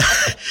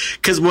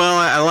 because,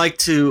 I like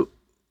to,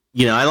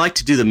 I like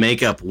to do the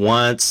makeup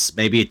once,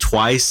 maybe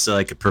twice, so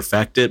I could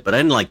perfect it. But I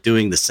didn't like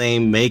doing the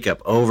same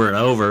makeup over and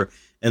over,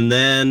 and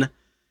then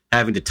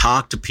having to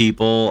talk to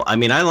people. I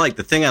mean,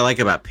 the thing I like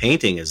about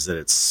painting is that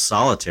it's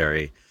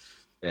solitary.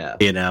 Yeah.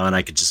 And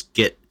I could just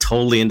get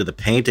totally into the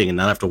painting and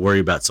not have to worry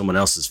about someone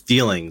else's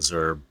feelings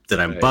or that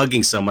I'm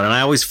bugging someone. And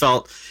I always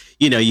felt,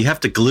 you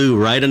have to glue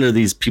right under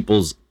these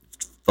people's.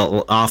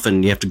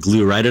 Often you have to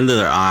glue right into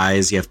their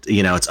eyes. You have to,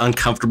 it's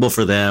uncomfortable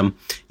for them.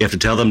 You have to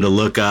tell them to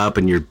look up,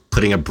 and you're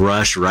putting a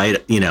brush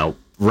right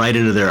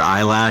into their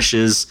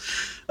eyelashes.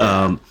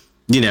 It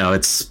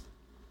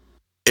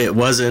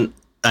wasn't,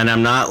 and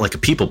I'm not like a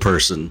people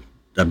person.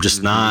 I'm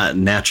just not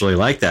naturally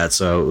like that.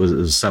 So it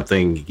was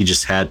something you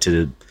just had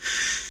to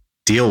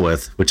deal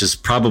with, which is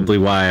probably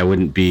why I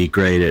wouldn't be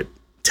great at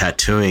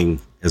tattooing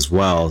as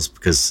well, is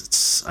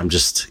because I'm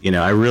just,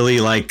 I really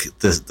like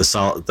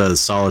the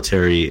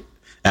solitary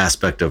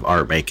aspect of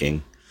art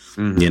making.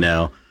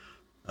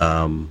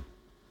 I'm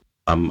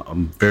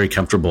very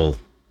comfortable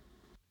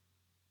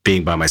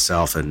being by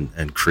myself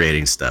and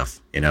creating stuff.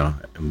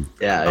 I'm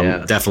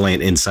definitely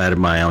an inside of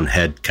my own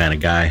head kind of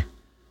guy.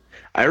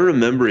 I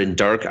remember in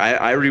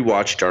I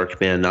rewatched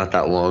Darkman not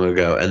that long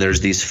ago, and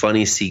there's these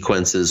funny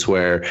sequences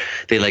where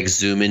they like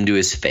zoom into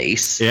his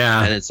face,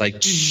 and it's like,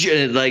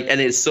 and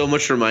it so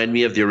much remind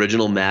me of the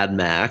original Mad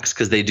Max,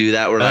 because they do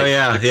that where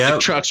the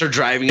trucks are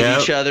driving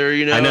at each other.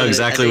 I know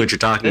exactly what you're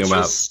talking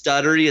about. It's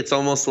stuttery. It's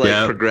almost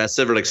like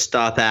progressive or like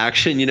stop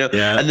action.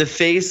 And the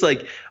face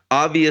like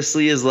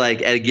obviously is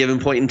like at a given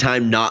point in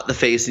time not the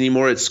face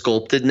anymore. It's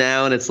sculpted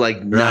now, and it's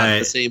like not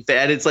the same face.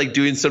 And it's like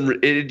doing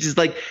it just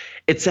like.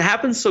 It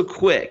happens so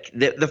quick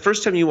that the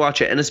first time you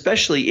watch it, and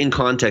especially in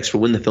context for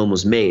when the film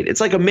was made, it's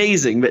like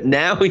amazing. But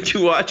now when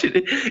you watch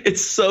it,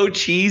 it's so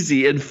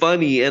cheesy and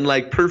funny and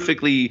like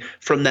perfectly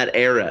from that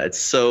era. It's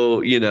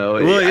so,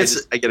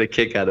 I get a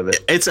kick out of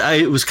it.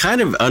 It was kind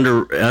of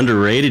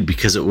underrated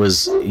because it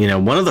was,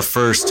 one of the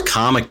first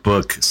comic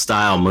book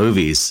style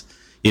movies.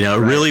 It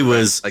really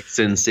was like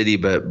Sin City,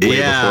 but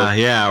way before.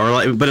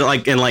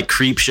 Or like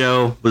Creep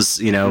Show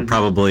was,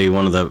 probably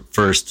one of the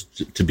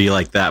first to be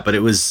like that. But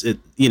it was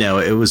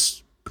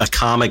a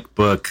comic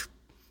book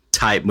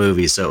type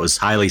movie, so it was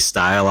highly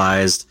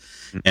stylized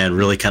and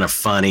really kind of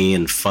funny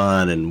and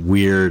fun and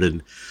weird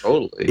and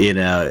totally,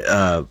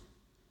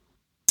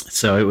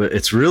 so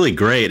it's really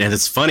great, and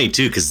it's funny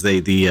too because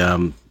the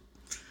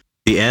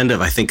end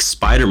of, I think,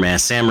 Spider-Man,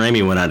 Sam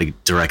Raimi went on to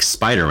direct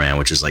Spider-Man,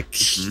 which is like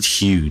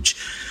huge.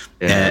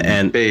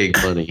 And big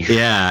money.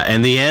 Yeah,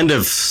 and the end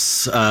of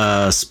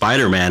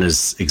Spider-Man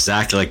is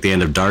exactly like the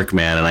end of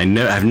Darkman, and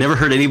I've never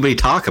heard anybody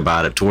talk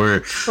about it to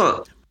where,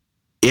 I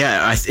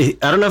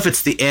don't know if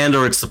it's the end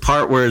or it's the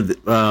part where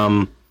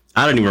I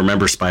don't even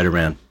remember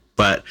Spider-Man,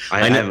 but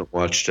I haven't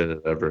watched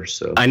it ever.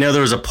 So I know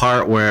there was a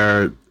part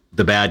where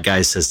the bad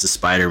guy says to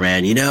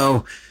Spider-Man,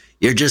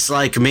 you're just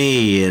like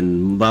me,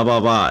 and blah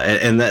blah blah,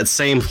 and that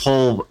same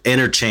whole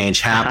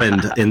interchange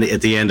happened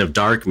at the end of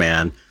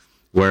Darkman.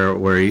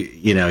 Where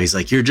he's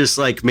like, you're just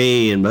like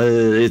me, and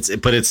it's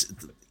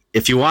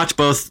if you watch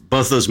both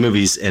those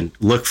movies and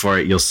look for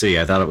it, you'll see.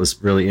 I thought it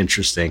was really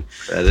interesting.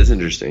 That is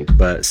interesting.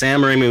 But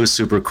Sam Raimi was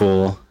super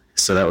cool,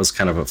 so that was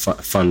kind of a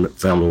fun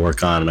film to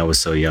work on, and I was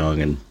so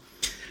young,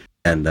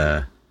 and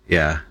that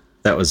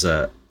was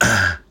a.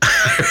 I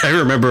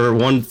remember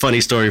one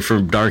funny story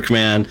from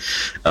Darkman,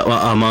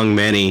 among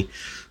many.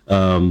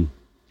 There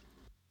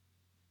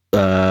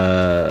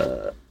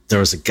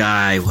was a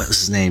guy, what was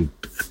his name?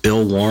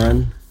 Bill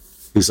Warren,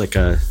 who's like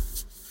a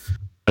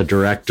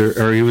director,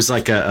 or he was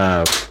like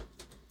a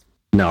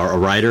no, a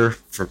writer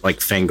for like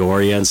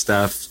Fangoria and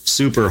stuff.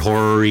 Super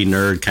horror-y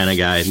nerd kind of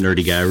guy,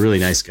 nerdy guy, really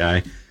nice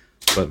guy,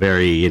 but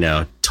very, you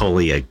know,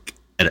 totally a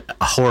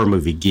horror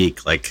movie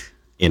geek like,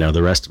 you know,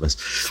 the rest of us.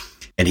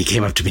 And he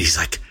came up to me, he's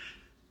like,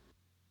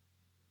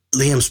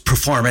 Liam's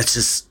performance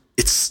is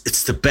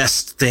it's the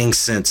best thing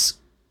since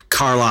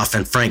Karloff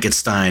and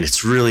Frankenstein.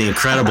 It's really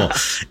incredible.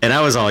 And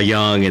I was all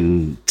young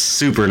and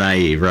super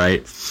naive, right?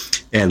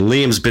 And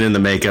Liam's been in the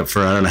makeup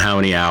for I don't know how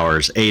many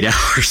hours, 8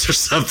 hours or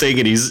something.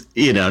 And he's,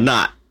 you know,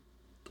 not.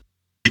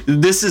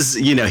 This is,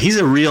 you know, he's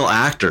a real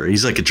actor.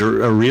 He's like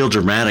a real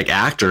dramatic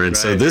actor. And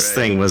so this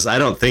thing was, I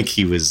don't think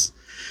he was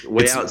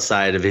way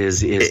outside of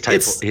his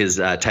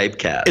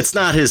typecast. It's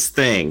not his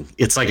thing.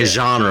 It's like a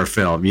genre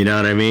film. You know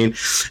what I mean?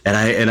 And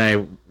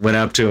I went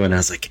up to him and I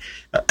was like,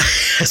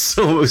 it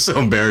was so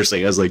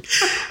embarrassing. I was like,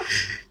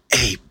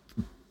 hey,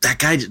 that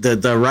guy,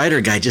 the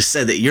writer guy just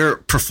said that your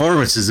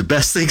performance is the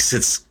best thing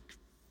since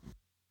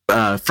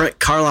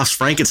Karloff's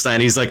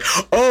Frankenstein. He's like,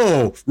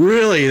 oh,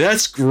 really?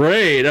 That's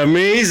great.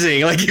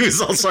 Amazing. Like he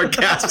was all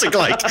sarcastic,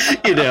 like,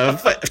 you know,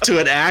 to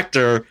an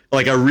actor,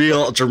 like a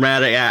real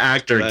dramatic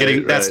actor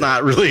that's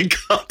not really a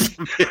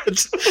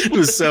compliment. It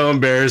was so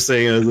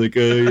embarrassing. I was like,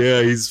 oh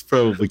yeah, he's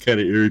probably kind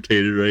of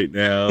irritated right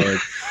now.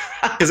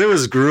 Because it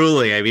was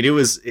grueling. I mean,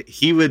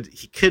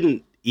 he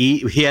couldn't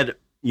eat. He had,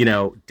 you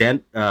know,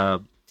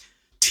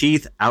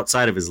 teeth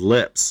outside of his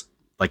lips.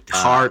 Like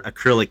hard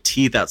acrylic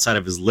teeth outside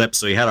of his lips,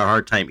 so he had a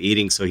hard time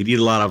eating. So he'd eat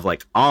a lot of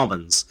like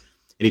almonds,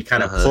 and he'd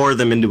kind of pour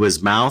them into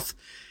his mouth.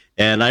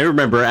 And I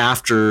remember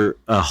after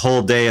a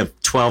whole day of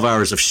 12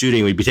 hours of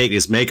shooting, we'd be taking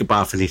his makeup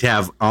off, and he'd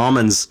have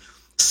almonds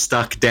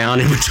stuck down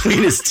in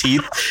between his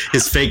teeth,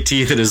 his fake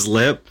teeth, and his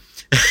lip.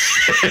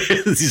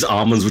 These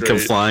almonds would come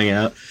flying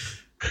out.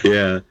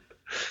 Yeah,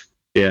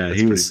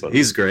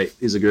 he's great.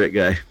 He's a great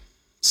guy.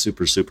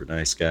 Super, super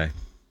nice guy.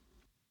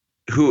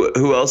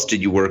 Who else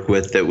did you work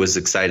with that was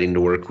exciting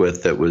to work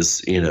with, that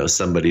was, you know,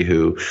 somebody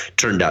who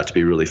turned out to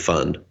be really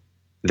fun,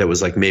 that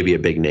was like maybe a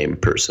big name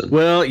person?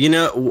 Well, you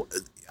know,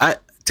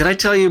 did I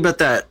tell you about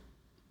that?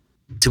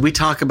 Did we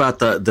talk about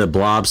the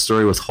Blob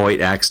story with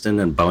Hoyt Axton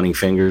and Bony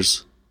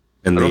Fingers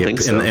in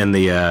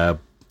the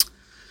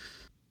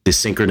the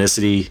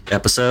Synchronicity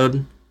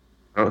episode?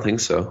 I don't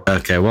think so.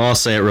 Okay, well, I'll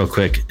say it real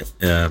quick.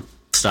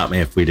 Stop me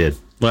if we did.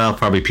 Well,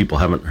 probably people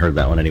haven't heard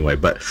that one anyway,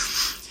 but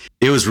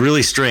it was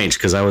really strange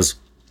because I was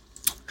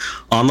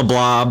on the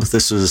Blob.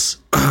 This was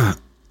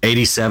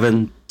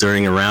 87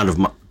 during a round of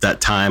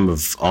that time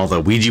of all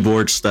the Ouija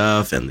board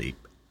stuff and the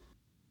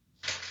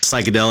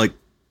psychedelic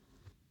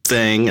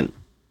thing and,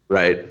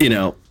 you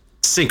know,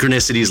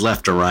 synchronicities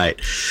left to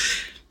right,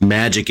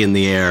 magic in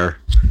the air.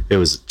 It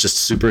was just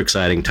a super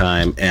exciting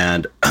time.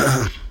 And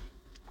I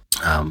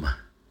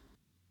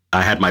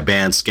had my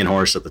band Skin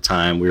Horse at the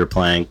time. We were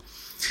playing,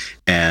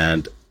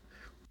 and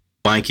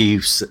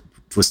Blanky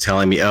was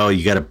telling me, oh,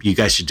 you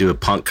guys should do a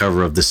punk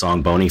cover of the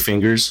song Bony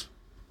Fingers.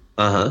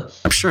 I'm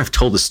sure I've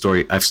told this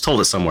story. I've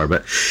told it somewhere,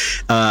 but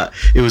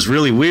it was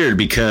really weird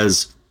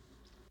because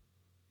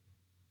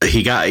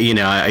he got, you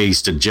know, I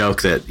used to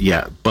joke that,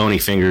 Bony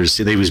Fingers,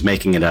 he was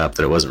making it up,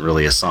 that it wasn't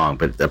really a song,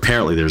 but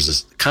apparently there's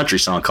this country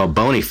song called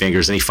Bony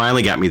Fingers, and he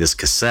finally got me this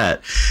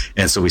cassette,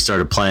 and so we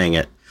started playing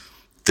it,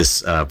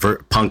 this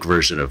punk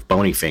version of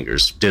Bony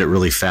Fingers. Did it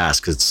really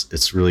fast because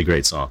it's a really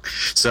great song.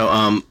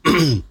 So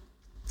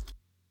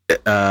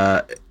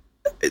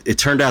it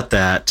turned out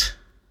that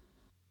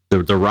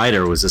the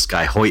writer was this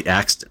guy Hoyt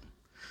Axton,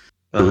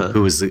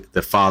 who was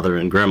the father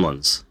in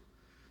Gremlins.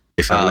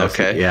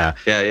 Yeah,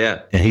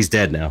 and he's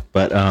dead now.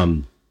 But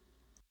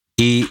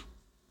he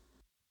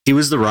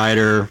was the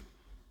writer,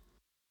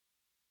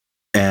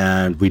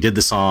 and we did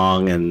the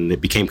song, and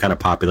it became kind of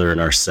popular in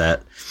our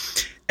set.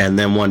 And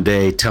then one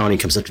day Tony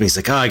comes up to me. He's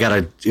like, "Oh, I got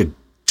a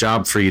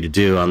job for you to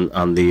do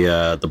on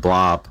the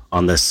Blob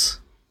on this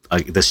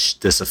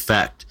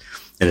effect."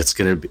 And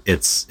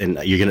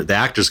the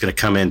actor's gonna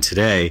come in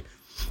today,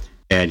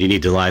 and you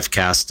need to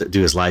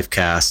do his live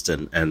cast,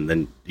 and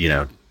then, you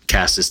know,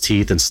 cast his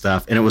teeth and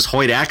stuff. And it was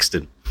Hoyt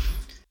Axton,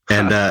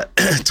 and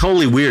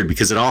totally weird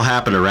because it all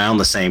happened around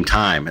the same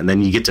time. And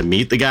then you get to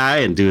meet the guy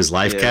and do his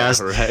live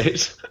cast,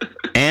 right?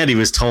 And he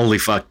was totally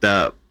fucked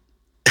up.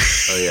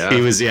 Oh yeah,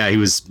 he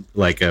was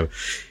like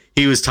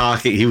he was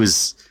talking. He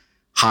was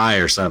high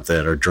or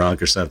something, or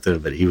drunk or something.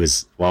 But he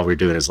was, while we were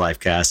doing his live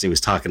cast, he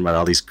was talking about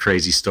all these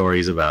crazy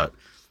stories about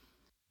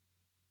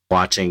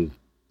watching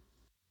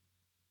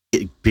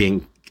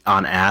being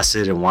on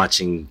acid and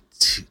watching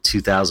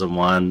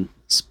 2001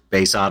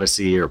 Space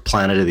Odyssey or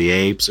Planet of the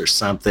Apes or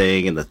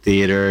something in the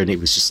theater, and he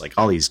was just like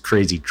all these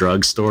crazy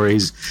drug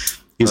stories.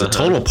 He was a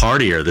total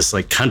partier, this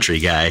like country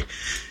guy.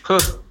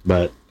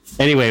 But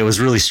anyway, it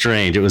was really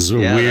strange. It was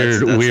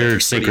weird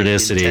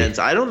synchronicity. Intense.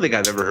 I don't think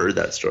I've ever heard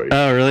that story.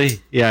 Oh, really?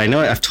 Yeah, I know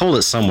I've told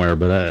it somewhere,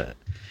 but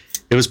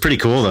it was pretty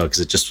cool though, because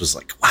it just was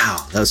like,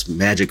 wow, that was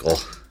magical.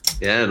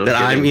 Yeah, no that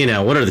kidding. I'm, you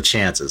know, what are the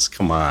chances?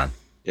 Come on.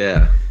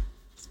 Yeah.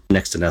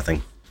 Next to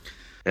nothing.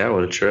 Yeah,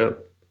 what a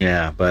trip.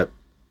 Yeah, but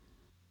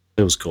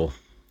it was cool.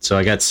 So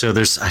I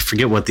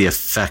forget what the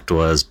effect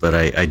was, but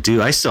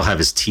I still have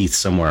his teeth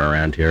somewhere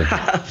around here.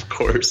 Of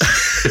course.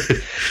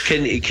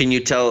 Can you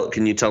tell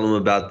them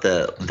about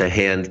the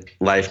hand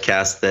life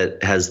cast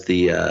that has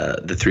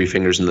the 3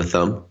 fingers and the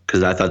thumb?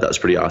 Because I thought that was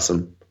pretty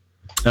awesome.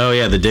 Oh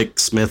yeah, the Dick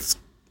Smith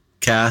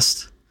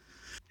cast.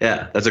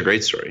 Yeah, that's a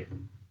great story.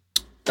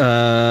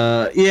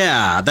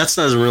 Yeah, that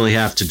doesn't really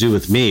have to do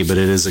with me, but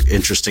it is an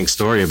interesting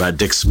story about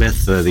Dick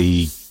Smith,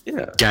 the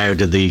guy who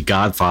did The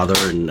Godfather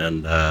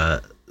and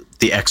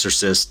The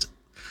Exorcist.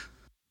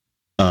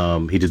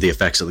 He did the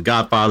effects of The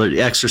Godfather,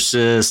 The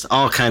Exorcist,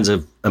 all kinds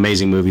of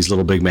amazing movies.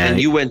 Little Big Man.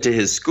 And you went to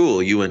his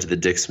school. You went to the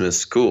Dick Smith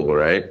school,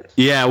 right?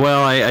 Yeah.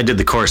 Well, I did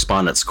the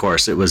correspondence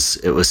course. It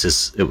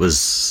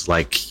was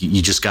like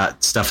you just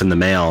got stuff in the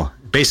mail.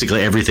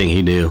 Basically everything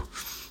he knew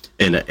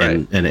in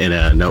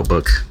a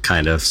notebook,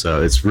 kind of.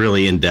 So it's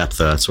really in depth.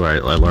 That's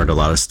where I learned a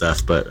lot of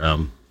stuff. But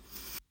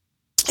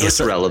it's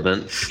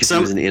relevant because he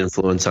was an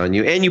influence on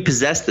you, and you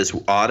possess this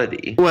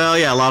oddity. Well,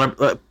 yeah, a lot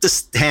of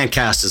this hand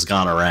cast has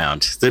gone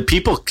around. The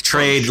people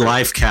trade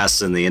life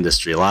casts in the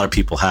industry. A lot of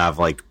people have,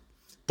 like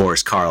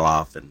Boris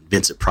Karloff and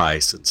Vincent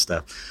Price and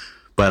stuff.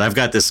 But I've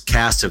got this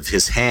cast of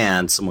his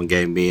hand. Someone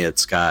gave me.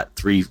 It's got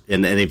 3,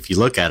 and if you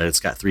look at it, it's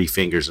got 3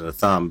 fingers and a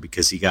thumb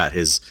because he got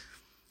his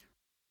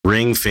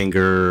ring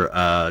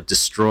finger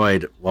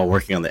destroyed while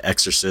working on The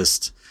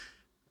Exorcist.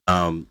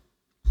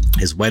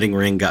 His wedding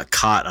ring got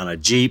caught on a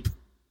Jeep.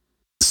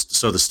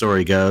 So the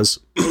story goes,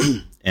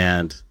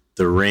 and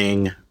the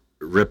ring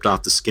ripped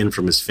off the skin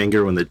from his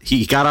finger when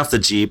he got off the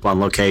Jeep on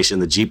location.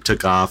 The Jeep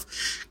took off,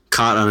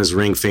 caught on his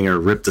ring finger,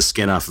 ripped the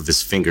skin off of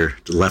his finger,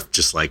 left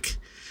just like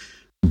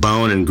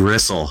bone and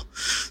gristle.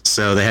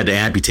 So they had to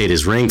amputate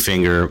his ring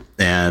finger,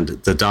 and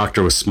the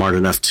doctor was smart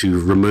enough to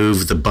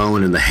remove the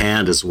bone in the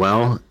hand as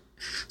well,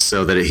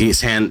 so that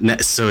his hand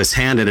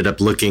ended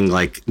up looking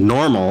like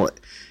normal.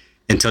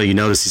 Until you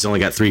notice he's only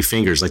got 3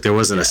 fingers, like there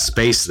wasn't a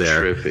space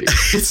there.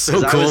 It's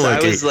so cool. I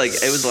was like,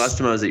 it was the last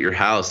time I was at your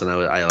house, and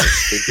I like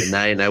stayed the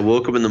night, and I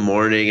woke up in the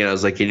morning, and I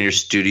was like in your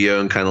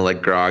studio and kind of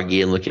like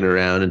groggy and looking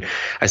around, and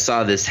I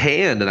saw this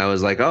hand, and I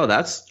was like, oh,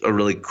 that's a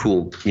really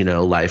cool,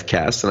 life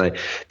cast, and I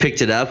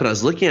picked it up, and I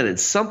was looking at it, and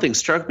something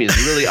struck me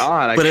as really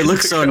odd. But it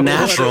looks so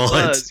natural.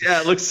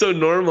 Yeah, it looks so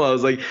normal. I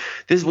was like,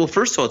 well,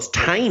 first of all, it's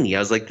tiny. I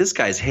was like, this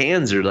guy's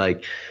hands are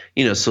like,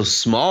 so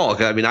small.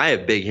 I mean, I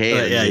have big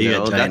hands.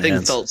 That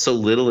thing felt so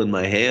little in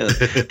my hand.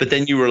 But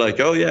then you were like,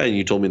 "Oh yeah," and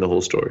you told me the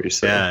whole story.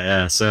 So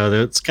yeah. So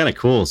it's kind of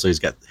cool. So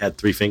he's had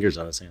 3 fingers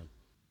on his hand,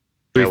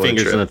 3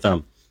 fingers and a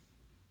thumb.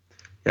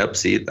 Yep.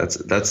 See,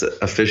 that's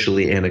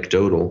officially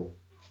anecdotal.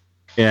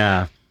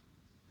 Yeah.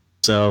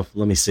 So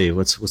let me see.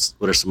 What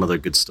are some other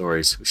good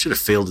stories? We should have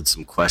fielded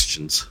some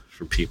questions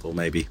for people,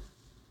 maybe.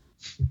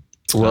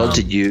 Well,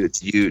 did you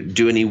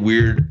do any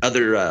weird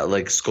other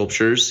like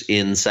sculptures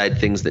inside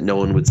things that no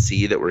one would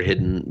see that were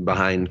hidden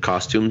behind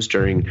costumes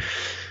during,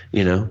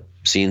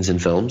 scenes in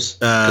films?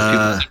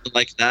 People seemed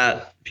like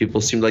that.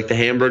 People seemed like the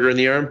hamburger in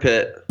the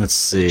armpit. Let's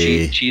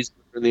see.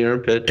 Cheeseburger in the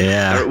armpit.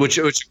 Yeah. Which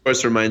of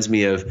course reminds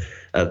me of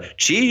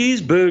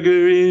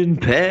Cheeseburger in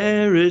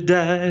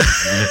Paradise.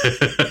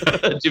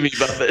 Jimmy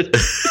Buffett.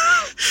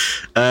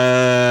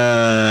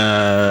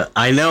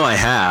 I know I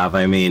have.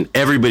 I mean,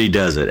 everybody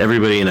does it.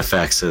 Everybody in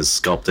effects has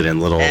sculpted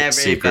in little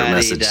secret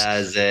messages.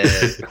 Everybody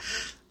does it.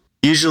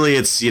 Usually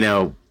it's,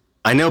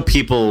 I know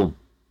people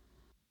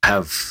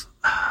have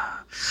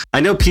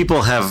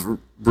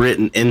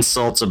written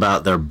insults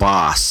about their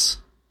boss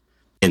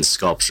in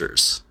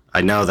sculptures.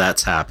 I know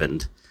that's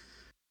happened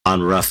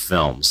on rough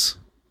films,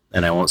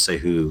 and I won't say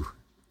who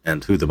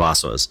the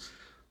boss was,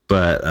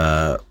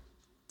 but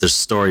there's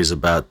stories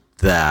about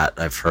that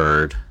I've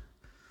heard.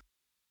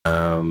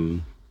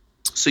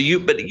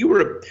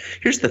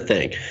 Here's the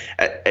thing,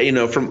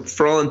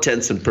 for all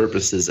intents and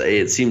purposes,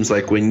 it seems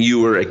like when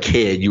you were a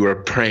kid, you were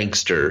a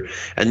prankster,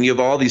 and you have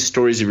all these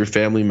stories of your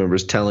family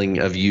members telling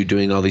of you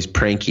doing all these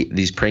pranky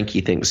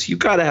things. You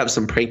got to have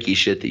some pranky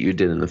shit that you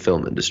did in the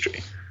film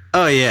industry.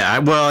 Oh yeah,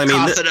 well, I mean,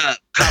 cough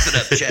it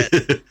up,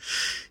 Chet.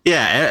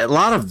 Yeah, a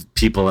lot of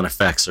people in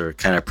effects are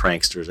kind of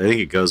pranksters. I think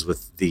it goes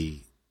with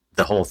the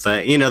whole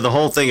thing. The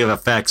whole thing of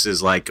effects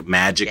is like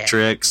magic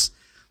tricks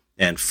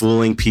and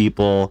fooling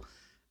people,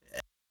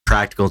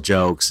 practical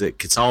jokes.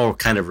 It's all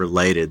kind of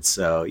related.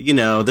 So,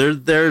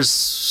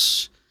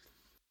 there's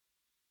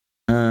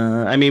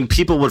I mean,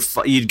 people would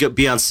you'd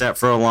be on set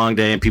for a long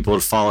day and people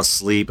would fall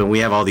asleep, and we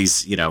have all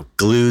these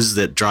glues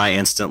that dry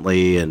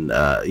instantly, and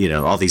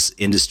all these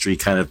industry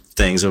kind of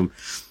things. And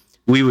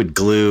we would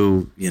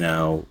glue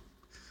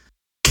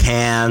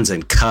cans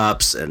and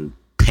cups and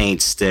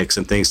paint sticks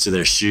and things to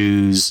their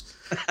shoes.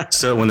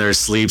 So when they're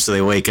asleep, so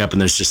they wake up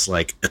and there's just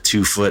like a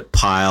 2-foot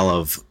pile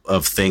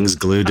of things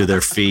glued to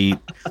their feet,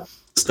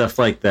 stuff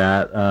like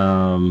that.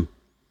 A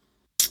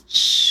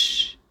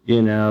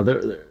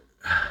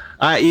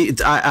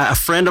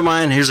friend of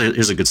mine, here's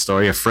a good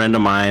story. A friend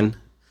of mine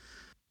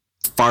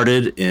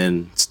farted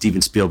in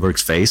Steven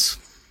Spielberg's face.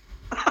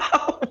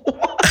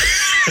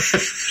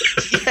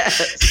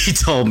 Yes. He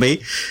told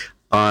me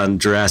on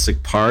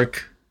Jurassic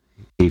Park.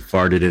 he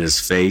farted in his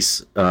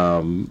face.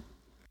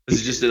 He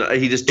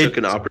just took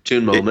an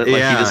opportune moment.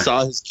 Like he just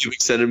saw his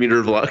cubic centimeter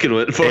of luck and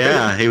went for it.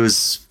 Yeah, he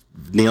was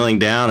kneeling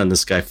down, and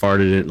this guy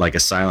farted it like a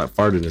silent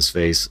fart in his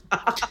face.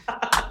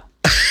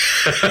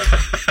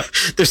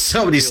 There's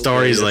so many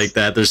stories like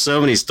that. There's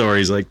so many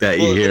stories like that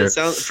you hear.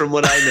 From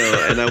what I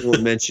know, and I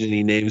won't mention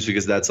any names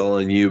because that's all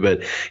on you,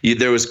 but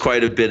there was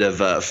quite a bit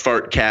of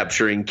fart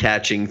capturing,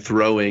 catching,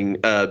 throwing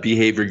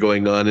behavior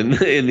going on in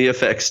the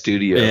FX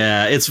studio.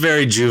 Yeah, it's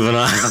very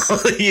juvenile.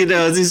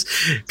 These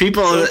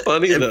people. So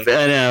funny, I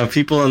know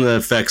people in the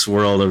FX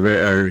world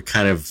are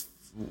kind of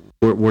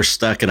we're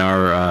stuck in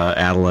our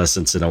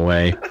adolescence in a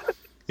way.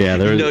 Yeah,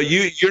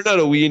 you're not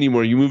a wee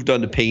anymore. You moved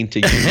on to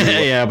painting.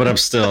 Yeah, but I'm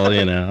still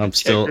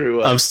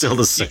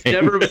the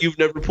same. You've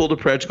never pulled a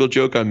practical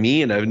joke on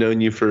me, and I've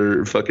known you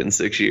for fucking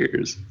 6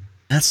 years.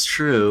 That's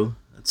true.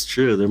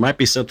 There might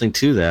be something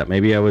to that.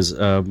 Maybe I was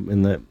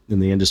in the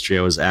industry.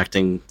 I was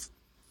acting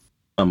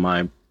on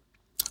my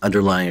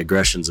underlying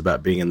aggressions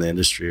about being in the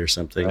industry or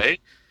something.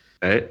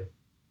 Right.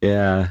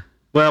 Yeah.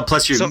 Well,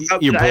 plus you're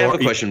bored. I have a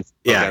question.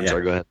 Yeah. I'm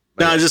sorry. Go ahead.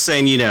 No, I was just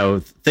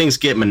saying. Things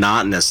get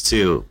monotonous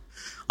too.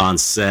 On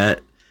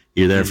set,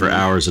 you're there for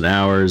hours and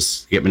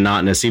hours. You get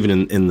monotonous,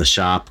 even in the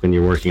shop when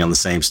you're working on the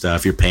same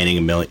stuff. You're painting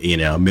a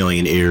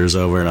million ears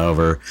over and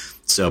over.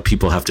 So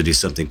people have to do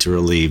something to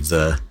relieve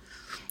the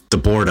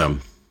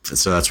boredom.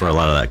 So that's where a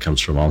lot of that comes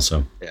from,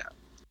 also. Yeah.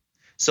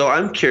 So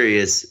I'm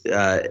curious.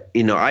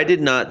 I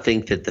did not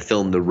think that the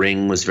film The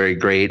Ring was very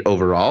great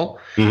overall,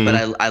 but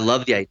I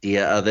love the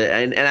idea of it.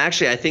 And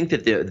actually, I think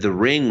that the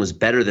Ring was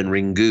better than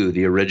Ringu,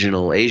 the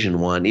original Asian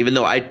one. Even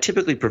though I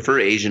typically prefer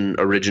Asian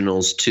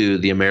originals to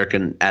the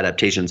American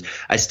adaptations,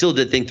 I still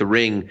did think the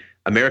Ring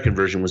American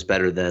version was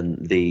better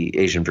than the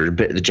Asian version,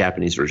 the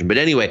Japanese version. But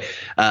anyway,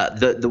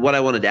 what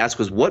I wanted to ask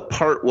was what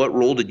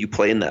role did you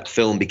play in that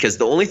film? Because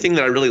the only thing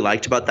that I really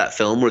liked about that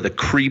film were the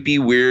creepy,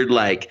 weird,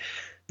 like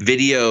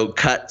video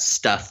cut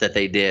stuff that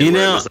they did. It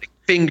was like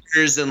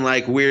fingers and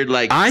like weird,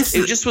 like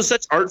it just was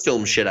such art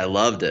film shit. I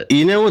loved it.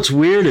 You know what's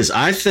weird is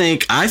I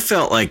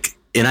felt like,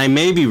 and I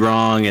may be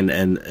wrong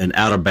and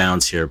out of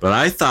bounds here, but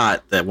I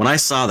thought that when I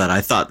saw that, I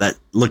thought that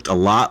looked a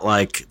lot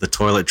like the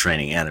toilet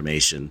training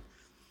animation.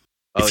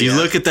 If you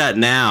look at that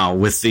now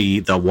with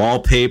the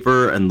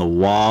wallpaper and the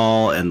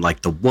wall and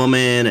like the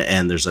woman,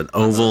 and there's an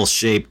oval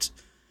shaped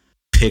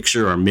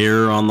picture or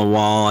mirror on the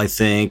wall, I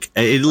think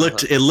it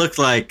looked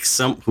like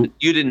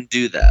you didn't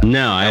do that.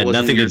 No, I had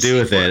nothing to do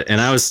with it.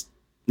 And I was,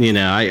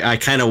 I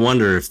kind of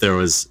wonder if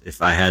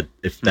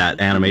that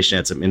animation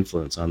had some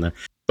influence on there.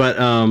 But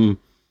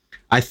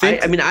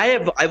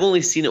I've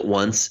only seen it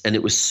once, and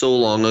it was so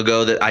long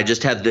ago that I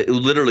just have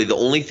literally the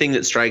only thing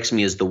that strikes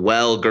me is the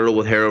girl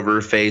with hair over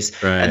her face,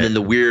 and then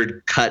the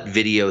weird cut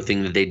video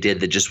thing that they did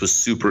that just was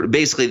super.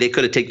 Basically, they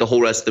could have taken the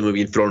whole rest of the movie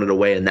and thrown it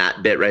away, and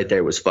that bit right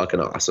there was fucking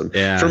awesome.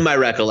 Yeah. From my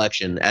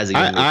recollection as a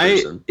younger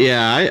person.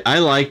 I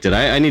liked it.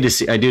 I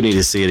do need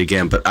to see it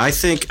again. But I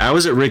think I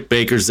was at Rick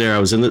Baker's there. I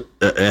was in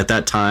at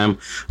that time.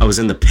 I was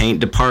in the paint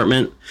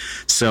department.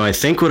 So I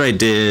think what I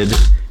did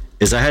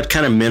is I had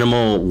kind of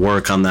minimal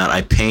work on that.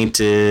 I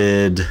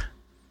painted,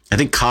 I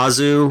think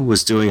Kazu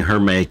was doing her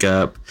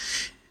makeup.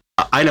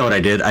 I know what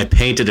I did. I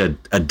painted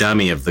a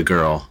dummy of the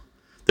girl.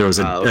 There was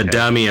a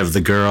dummy of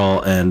the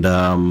girl, and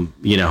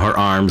her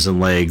arms and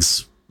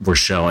legs were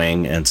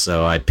showing, and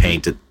so I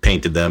painted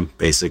them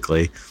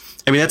basically.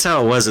 I mean, that's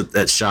how it was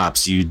at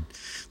shops.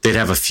 They'd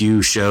have a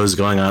few shows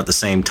going on at the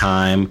same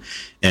time,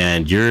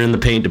 and you're in the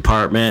paint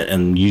department,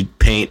 and you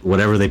paint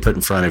whatever they put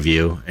in front of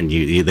you, and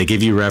they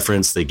give you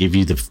reference, they give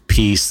you the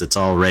piece that's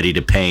all ready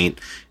to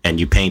paint, and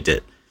you paint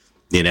it.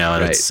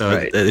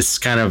 It's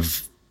kind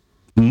of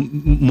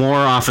more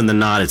often than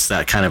not, it's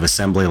that kind of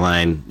assembly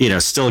line.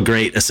 Still a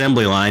great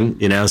assembly line.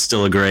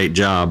 Still a great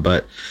job,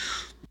 but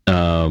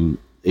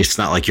it's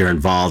not like you're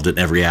involved in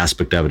every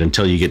aspect of it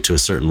until you get to a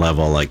certain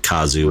level. Like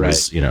Kazu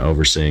was,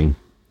 overseeing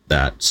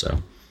that. So.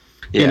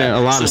 Yeah,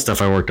 a lot of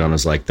stuff I worked on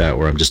is like that,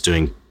 where I'm just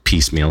doing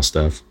piecemeal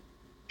stuff.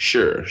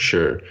 Sure.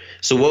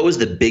 So what was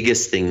the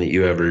biggest thing that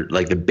you ever,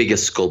 like the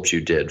biggest sculpt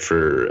you did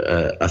for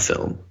a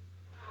film?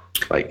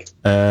 Like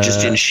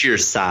just in sheer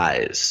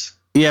size?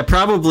 Yeah,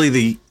 probably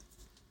the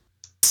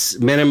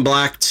Men in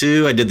Black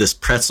 2. I did this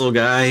pretzel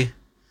guy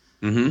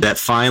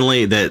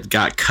that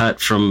got cut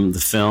from the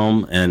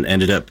film and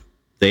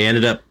they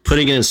ended up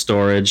putting it in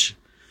storage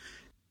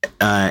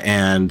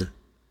and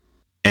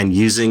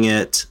using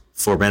it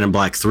for Men in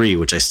Black 3,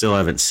 which I still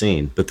haven't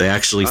seen, but they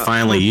actually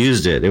finally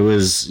used it. It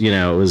was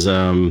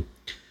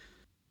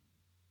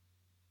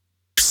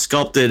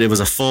sculpted. It was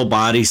a full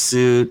body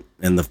suit,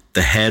 and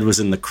the head was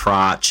in the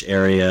crotch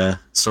area,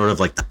 sort of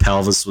like the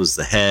pelvis was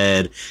the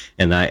head.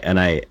 And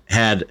I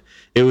had,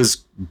 it was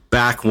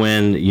back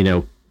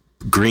when,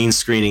 green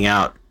screening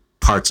out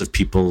parts of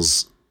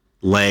people's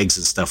legs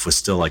and stuff was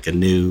still like a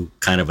new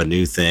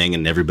thing,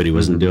 and everybody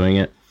wasn't doing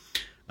it.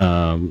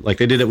 Like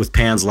they did it with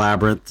Pan's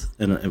Labyrinth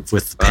and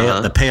with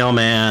the Pale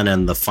Man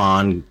and the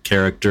Fawn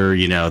character.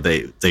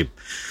 They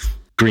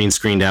green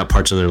screened out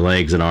parts of their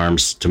legs and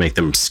arms to make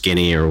them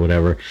skinny or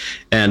whatever.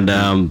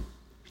 And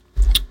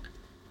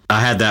I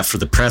had that for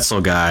the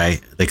pretzel guy.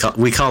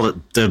 We called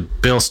it, the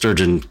Bill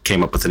Sturgeon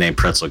came up with the name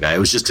pretzel guy. It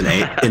was just an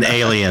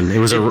alien.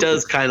 It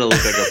does kind of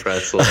look like a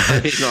pretzel.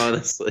 I mean,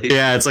 honestly.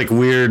 Yeah, it's like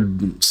weird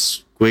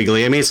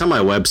squiggly. I mean, it's on my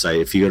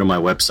website. If you go to my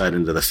website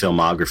into the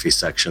filmography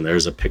section,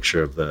 there's a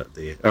picture of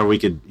the or we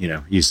could,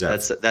 use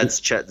that. That's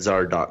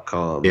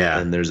chetzar.com. Yeah.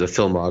 And there's a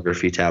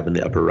filmography tab in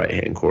the upper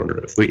right-hand corner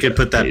of we could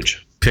put that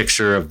page.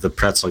 Picture of the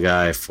pretzel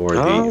guy for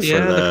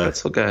the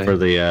pretzel guy for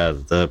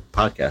the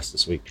podcast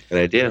this week.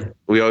 Good idea.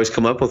 We always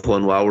come up with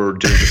one while we're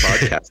doing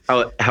the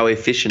podcast. How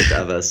efficient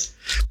of us.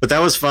 But that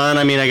was fun.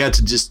 I mean, I got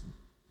to just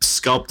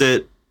sculpt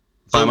it.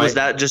 So was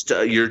that just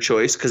your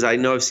choice? Because I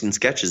know I've seen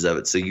sketches of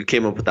it. So you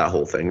came up with that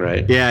whole thing,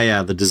 right?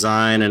 Yeah. The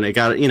design, and it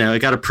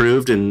got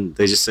approved, and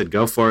they just said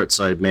go for it.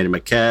 So I made a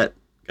maquette,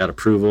 got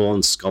approval,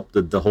 and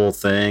sculpted the whole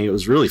thing. It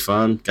was really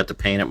fun. Got to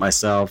paint it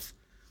myself.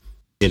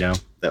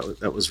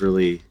 That was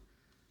really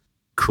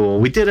cool.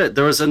 We did it.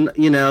 There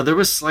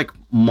was like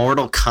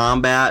Mortal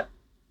Kombat.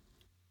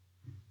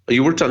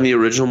 You worked on the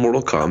original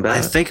Mortal Kombat?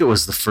 I think it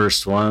was the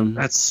first one.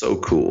 That's so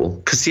cool.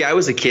 Because see, I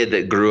was a kid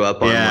that grew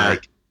up on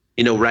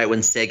right when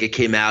Sega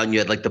came out, and you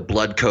had like the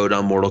blood code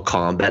on Mortal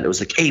Kombat. It was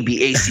like A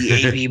B A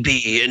C A B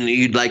B, and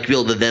you'd like be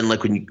able to then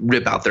like when you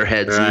rip out their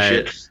heads and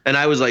shit. And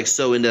I was like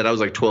so into it. I was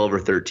like 12 or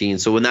 13.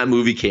 So when that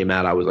movie came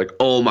out, I was like,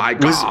 oh my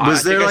god!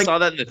 Was there I saw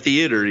that in the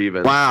theater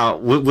even? Wow,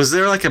 was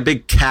there like a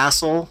big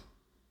castle?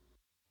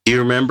 Do you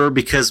remember?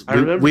 Because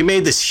we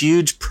made this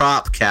huge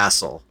prop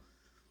castle,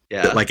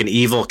 like an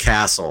evil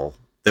castle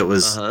that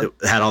was it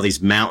had all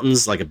these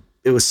mountains.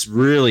 It was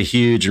really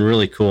huge and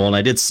really cool. And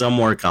I did some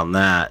work on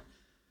that.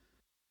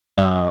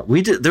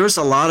 There was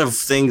a lot of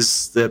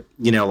things that,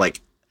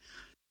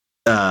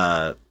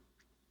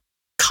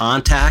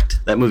 Contact,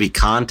 that movie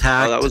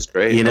Contact. Oh, that was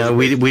great.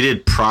 We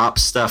did prop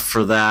stuff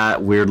for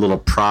that, weird little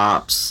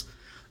props.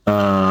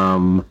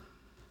 Didn't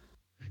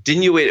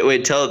you wait,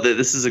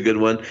 this is a good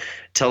one.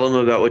 Tell them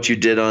about what you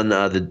did on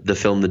the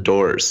film The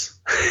Doors.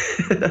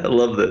 I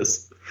love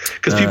this.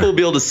 Because people will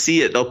be able to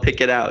see it. They'll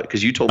pick it out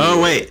because you told me. Oh,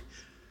 wait.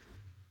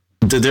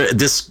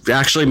 This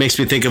actually makes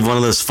me think of one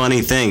of those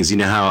funny things. You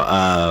know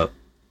how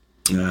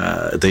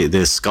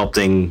the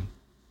sculpting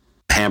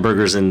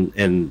hamburgers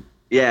and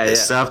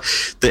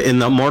stuff. In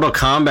the Mortal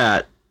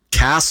Kombat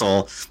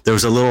castle, there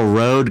was a little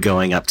road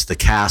going up to the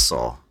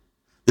castle.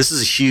 This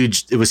is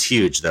huge. It was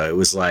huge though. It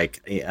was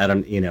like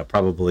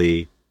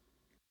probably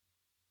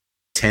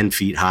 10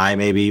 feet high.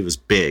 Maybe it was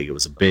big. It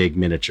was a big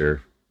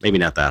miniature. Maybe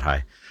not that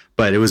high,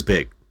 but it was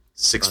big,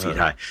 6 feet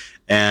high.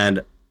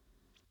 And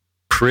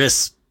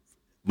Chris,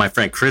 my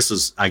friend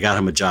Chris, I got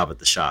him a job at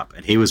the shop,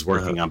 and he was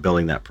working on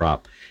building that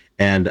prop.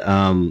 And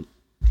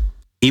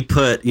he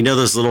put,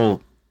 those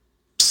little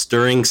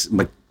stirrings.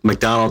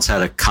 McDonald's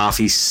had a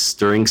coffee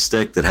stirring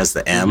stick that has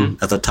the M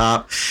at the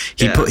top.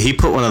 He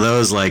put one of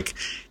those like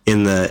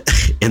in the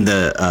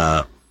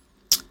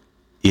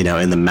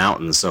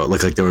mountains, so it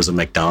looked like there was a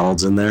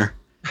McDonald's in there.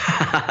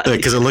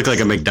 Because it looked like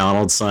a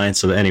McDonald's sign.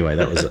 So anyway,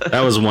 that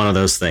was one of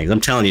those things.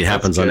 I'm telling you, it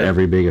happens on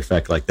every big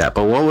effect like that.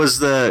 But what was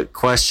the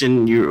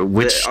question?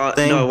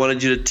 Thing? No, I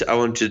wanted you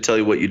to tell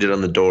you what you did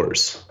on The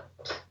Doors.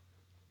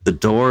 The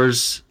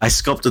Doors. I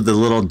sculpted the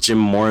little Jim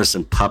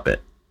Morrison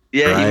puppet.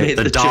 Yeah, right? You made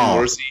the doll. Jim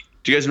Morrison.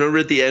 Do you guys remember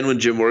at the end when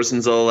Jim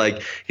Morrison's all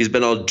like, he's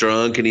been all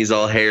drunk and he's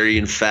all hairy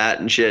and fat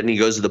and shit, and he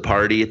goes to the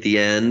party at the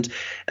end,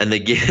 and they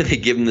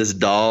give him this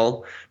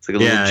doll. It's like a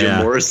little Jim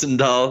Morrison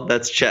doll.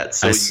 That's Chet.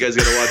 So you guys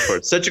got to watch for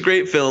it. Such a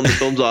great film. The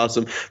film's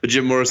awesome. But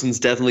Jim Morrison's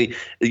definitely,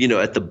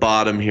 at the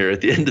bottom here at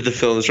the end of the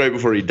film. It's right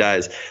before he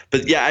dies.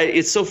 But yeah,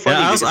 it's so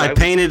funny. Yeah, I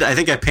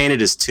think I painted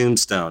his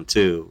tombstone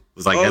too. It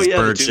was like has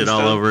bird shit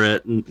all over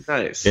it. And,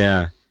 nice.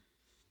 Yeah.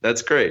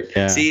 That's great.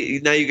 Yeah.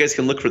 See, now you guys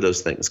can look for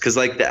those things. Because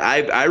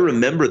I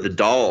remember the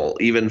doll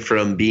even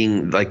from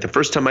being like the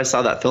first time I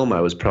saw that film,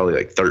 I was probably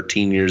like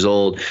 13 years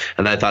old.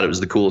 And I thought it was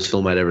the coolest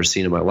film I'd ever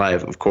seen in my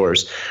life, of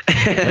course.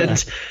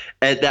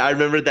 And I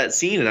remembered that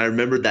scene and I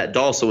remembered that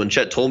doll. So when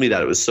Chet told me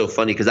that, it was so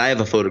funny because I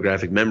have a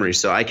photographic memory.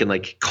 So I can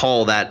like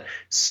call that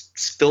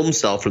film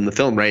cell from the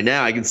film right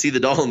now. I can see the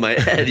doll in my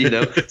head,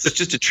 So it's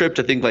just a trip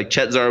to think like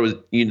Chet Zar was,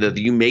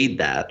 you made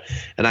that.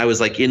 And I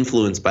was like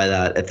influenced by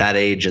that at that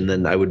age. And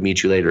then I would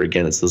meet you later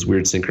again. It's those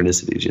weird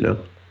synchronicities,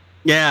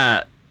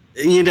 Yeah.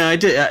 I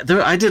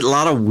did a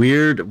lot of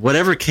weird,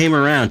 whatever came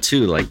around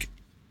too. Like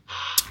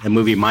the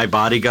movie My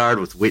Bodyguard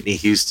with Whitney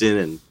Houston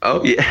and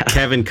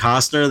Kevin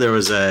Costner. There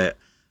was a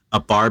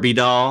Barbie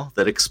doll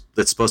that's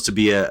supposed to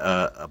be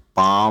a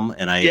bomb,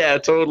 and I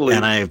totally.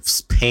 And I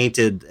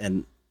painted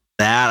and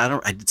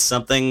that I did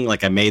something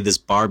like I made this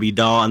Barbie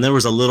doll, and there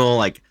was a little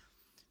like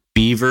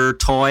beaver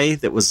toy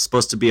that was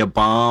supposed to be a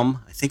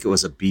bomb. I think it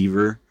was a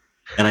beaver,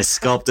 and I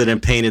sculpted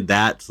and painted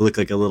that to look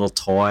like a little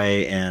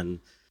toy. And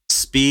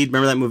Speed,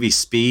 remember that movie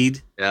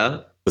Speed?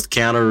 Yeah, with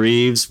Keanu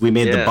Reeves. We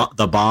made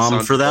the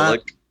bomb for that.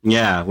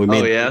 Yeah, we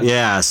made.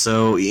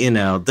 So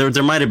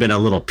there might have been a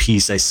little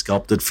piece I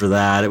sculpted for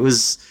that. It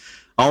was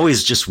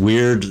always just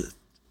weird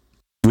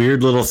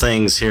little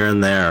things here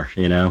and there.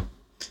 Yeah,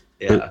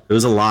 it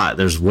was a lot.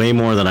 There's way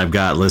more than I've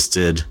got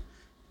listed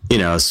you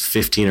know, it's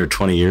 15 or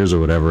 20 years or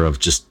whatever of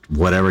just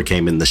whatever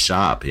came in the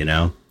shop, you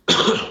know?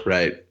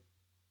 Right.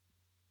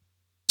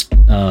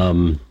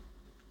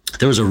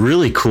 There was a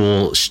really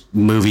cool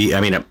movie.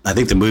 I mean, I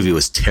think the movie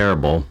was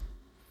terrible,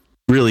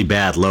 really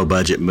bad, low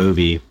budget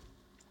movie.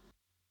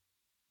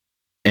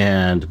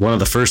 And one of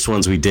the first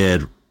ones we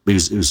did,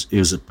 it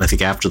was I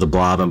think after The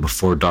Blob and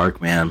before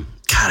Darkman.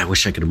 God, I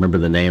wish I could remember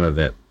the name of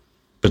it.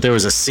 But there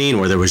was a scene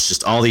where there was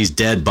just all these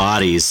dead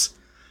bodies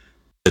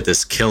that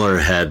this killer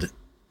had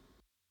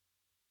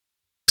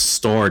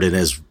stored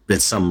in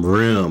some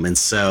room, and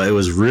so it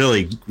was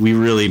we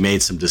really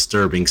made some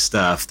disturbing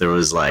stuff. There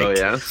was like,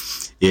 oh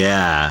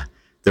yeah,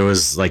 there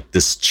was like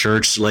this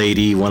church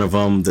lady. One of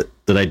them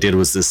that I did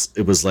was this.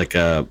 It was like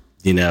a,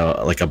 you know,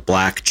 like a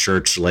black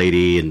church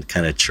lady and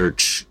kind of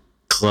church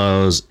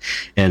clothes,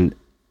 and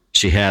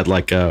she had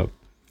like a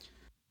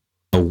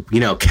you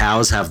know,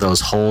 cows have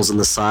those holes in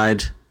the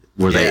side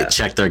where they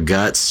check their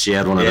guts. She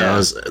had one of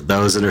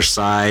those in her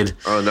side.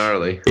 Oh,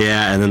 gnarly.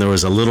 Yeah, and then there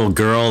was a little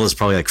girl that's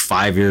probably like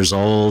 5 years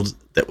old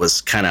that was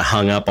kind of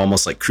hung up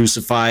almost like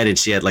crucified, and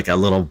she had like a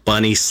little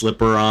bunny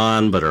slipper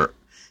on, but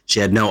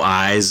she had no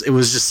eyes. It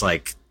was just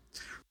like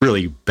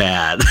really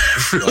bad.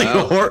 Really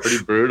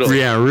pretty brutal.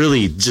 Yeah,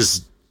 really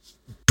just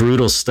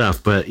brutal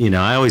stuff. But, you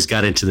know, I always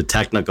got into the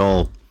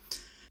technical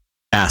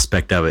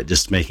aspect of it,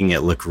 just making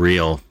it look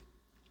real.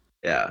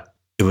 Yeah.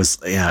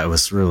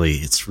 It's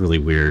really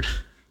weird.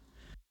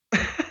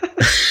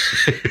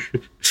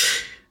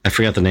 I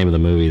forgot the name of the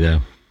movie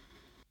though.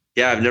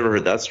 Yeah, I've never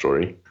heard that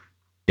story.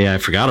 Yeah, I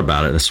forgot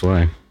about it. That's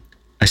why.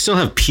 I still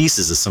have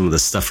pieces of some of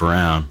this stuff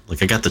around.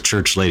 Like I got the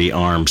church lady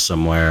arm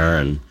somewhere,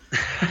 and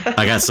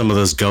I got some of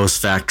those Ghost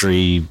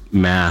Factory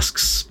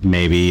masks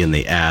maybe in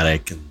the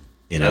attic, and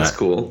you know, that's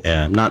cool.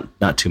 Yeah,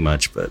 not too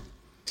much, but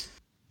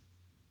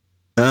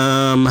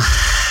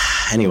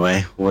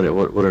anyway, what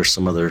are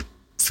some other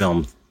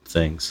film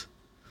things?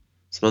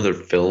 Some other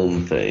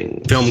film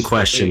things. Film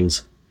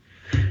questions.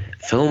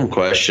 Film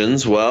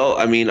questions. Well,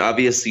 I mean,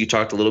 obviously you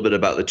talked a little bit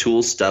about the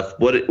Tool stuff.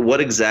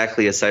 What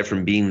exactly, aside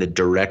from being the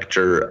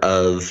director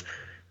of,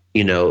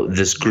 you know,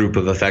 this group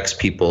of effects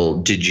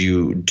people, did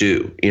you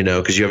do? You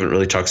know, because you haven't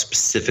really talked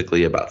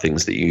specifically about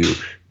things that you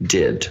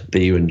did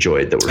that you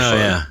enjoyed that were fun.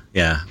 Oh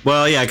yeah.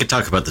 Well, yeah, I could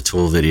talk about the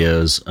Tool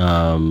videos.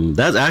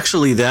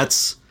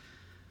 That's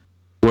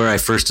where I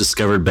first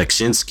discovered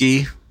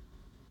Beksinski,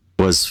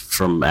 was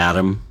from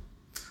Adam.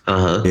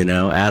 You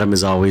know, Adam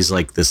is always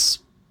like this.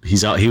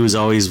 He was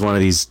always one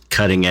of these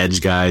cutting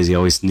edge guys. He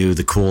always knew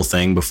the cool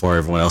thing before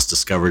everyone else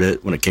discovered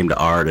it when it came to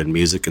art and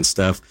music and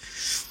stuff.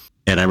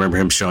 And I remember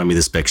him showing me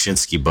this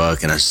Beksinski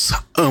book, and I was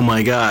just, oh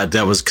my God,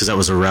 that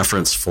was a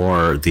reference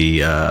for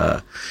the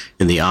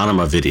in the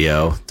Anima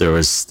video. There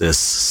was this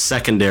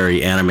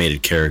secondary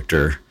animated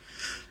character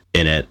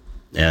in it,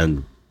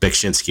 and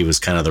Beksinski was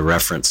kind of the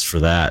reference for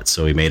that,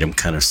 so he made him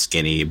kind of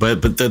skinny.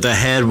 But the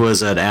head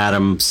was an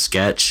Adam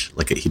sketch,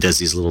 like he does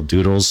these little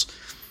doodles.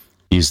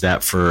 Used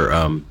that for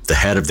the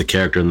head of the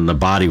character, and the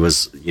body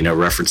was, you know,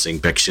 referencing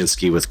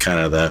Beksinski with kind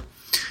of the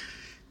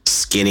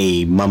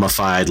skinny,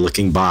 mummified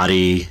looking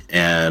body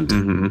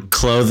and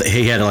clothes.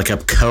 He had like a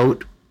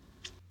coat,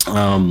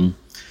 and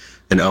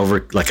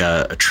over like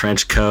a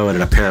trench coat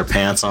and a pair of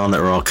pants on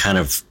that were all kind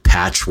of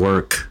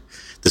patchwork.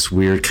 This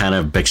weird kind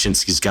of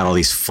Beksinski's got all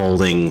these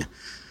folds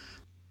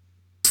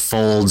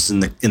in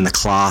the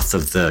cloth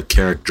of the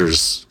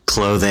character's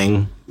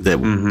clothing that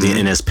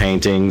in his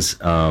paintings.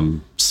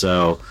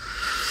 So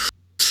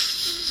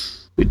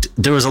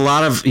there was a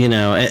lot of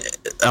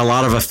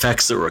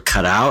effects that were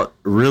cut out.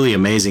 Really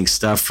amazing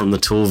stuff from the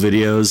Tool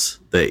videos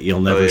that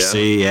you'll never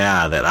see.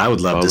 Yeah, that I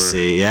would love to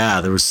see. Yeah,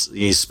 there was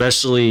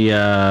especially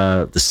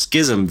the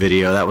Schism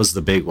video. That was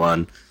the big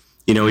one.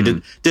 You know, we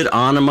did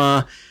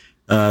Anima.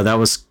 That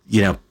was,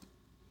 you know,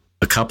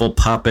 a couple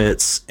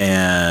puppets,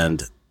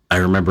 and I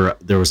remember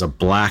there was a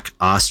black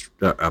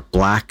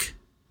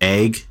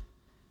egg.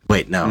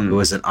 Wait, no, it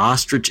was an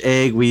ostrich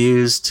egg we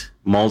used,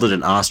 molded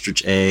an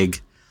ostrich egg,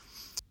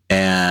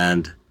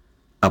 and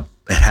it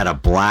had a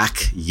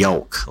black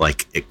yolk.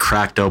 Like it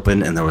cracked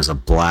open, and there was a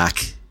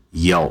black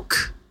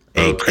yolk,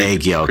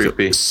 egg yolk.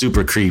 Creepy.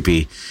 Super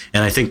creepy.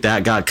 And I think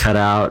that got cut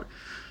out.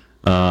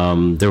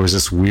 There was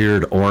this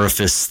weird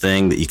orifice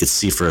thing that you could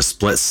see for a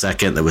split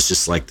second that was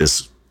just like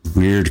this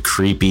weird,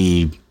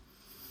 creepy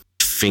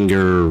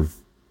finger.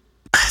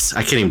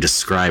 I can't even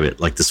describe it.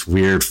 Like this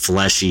weird,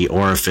 fleshy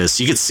orifice.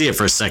 You could see it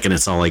for a second.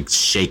 It's all like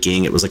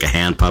shaking. It was like a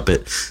hand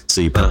puppet.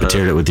 So you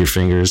puppeteered it with your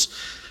fingers.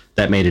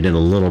 That made it in a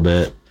little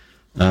bit.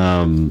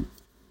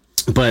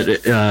 But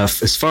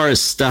as far as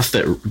stuff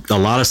a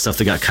lot of stuff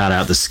that got cut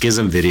out, the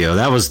Schism video,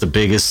 that was the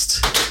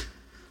biggest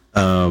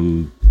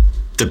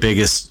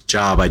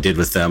job I did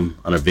with them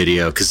on a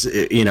video. Because,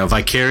 you know,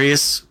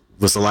 Vicarious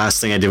was the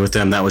last thing I did with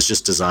them. That was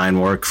just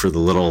design work for the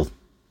little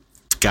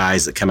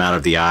guys that come out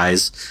of the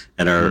eyes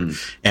and are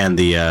and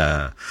the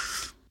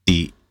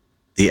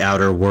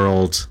outer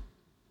world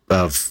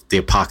of the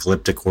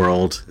apocalyptic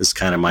world is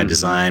kind of my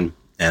design,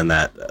 and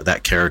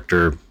that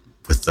character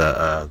with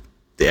the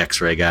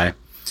X-ray guy.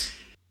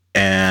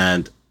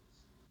 And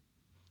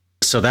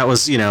so that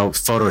was,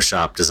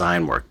 Photoshop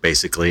design work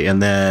basically.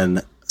 And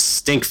then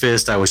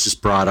Stinkfist, I was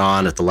just brought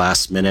on at the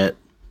last minute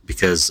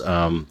because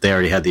they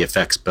already had the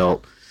effects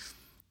built.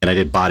 And I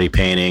did body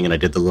painting, and I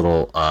did the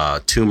little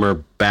tumor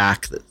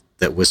back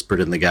that whispered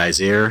in the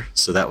guy's ear.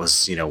 So that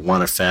was,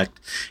 one effect.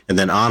 And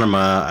then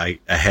Anima,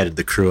 I headed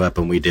the crew up,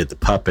 and we did the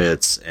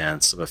puppets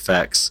and some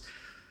effects.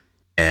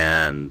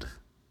 And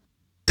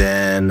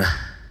then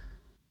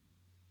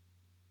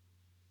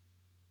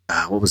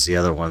what was the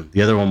other one?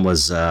 The other one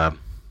was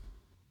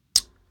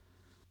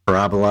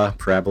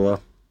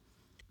Parabola,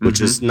 which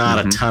is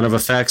not a ton of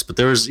effects, but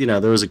there was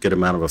a good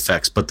amount of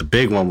effects. But the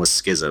big one was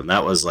Schism.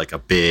 That was like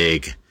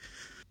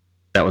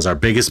that was our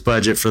biggest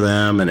budget for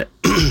them, and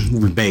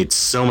we made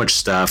so much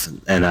stuff,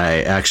 and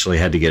I actually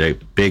had to get a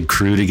big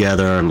crew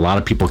together, and a lot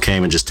of people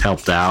came and just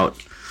helped out,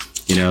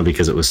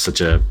 because it was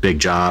such a big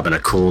job and a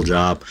cool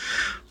job.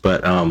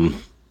 But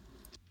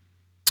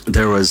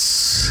there were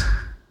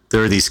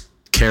these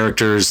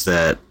characters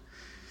that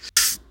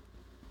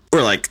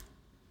were like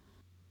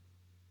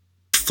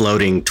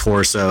floating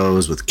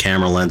torsos with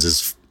camera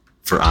lenses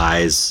for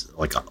eyes,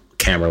 like a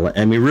camera.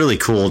 Really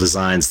cool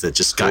designs that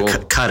just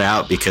got cut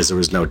out because there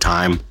was no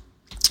time.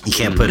 You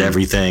can't put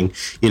everything.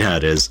 You know how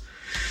it is.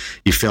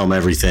 You film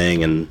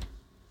everything, and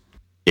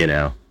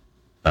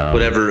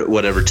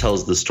whatever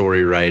tells the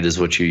story right is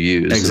what you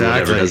use. Exactly. And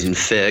whatever doesn't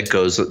fit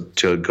goes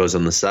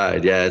on the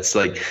side. Yeah, it's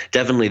like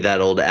definitely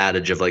that old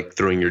adage of like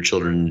throwing your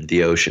children into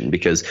the ocean,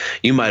 because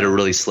you might have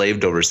really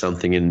slaved over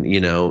something, and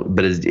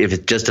but if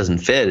it just doesn't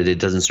fit, it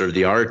doesn't serve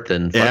the art,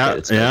 then it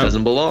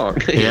doesn't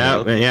belong.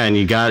 And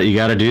you got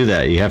to do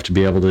that. You have to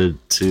be able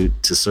to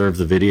serve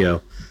the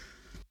video.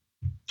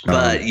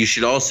 But you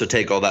should also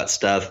take all that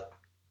stuff,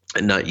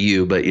 and not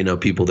you, but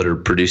people that are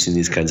producing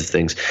these kinds of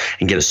things,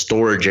 and get a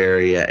storage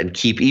area and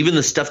keep even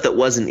the stuff that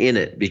wasn't in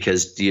it,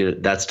 because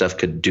that stuff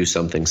could do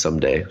something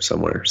someday,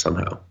 somewhere,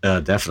 somehow.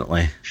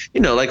 Definitely.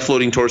 Like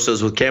floating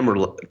torsos with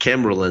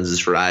camera lenses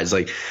for eyes,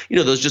 like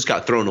those just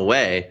got thrown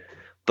away.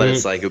 But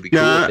it's like it would be cool.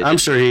 Yeah, I'm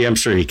sure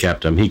he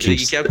kept them. He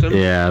kept them.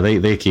 Yeah,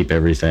 they keep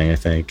everything, I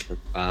think.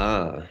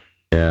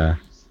 Yeah,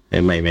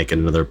 it might make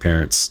another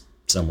appearance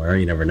somewhere.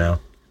 You never know.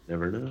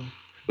 Never know.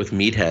 With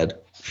Meathead.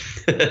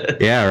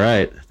 Yeah,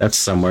 right. That's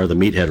somewhere. The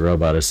Meathead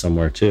robot is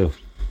somewhere too.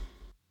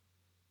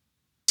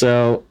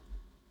 So,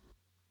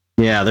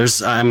 yeah,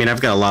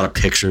 I've got a lot of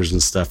pictures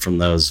and stuff from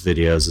those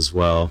videos as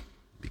well.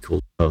 It'd be cool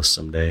to post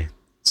someday.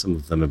 Some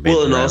of them have made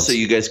and also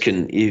you guys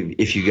can,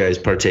 if you guys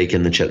partake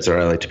in the Chet Zar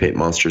I Like to Paint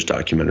Monsters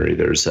documentary,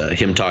 there's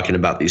him talking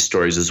about these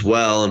stories as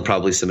well, and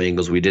probably some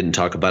angles we didn't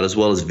talk about, as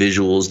well as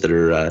visuals that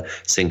are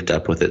synced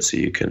up with it, so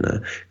you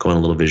can go on a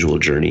little visual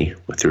journey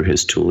through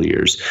his tool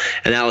years.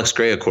 And Alex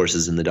Gray, of course,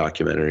 is in the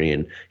documentary,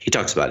 and he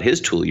talks about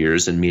his tool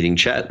years and meeting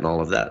Chet and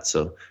all of that.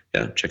 So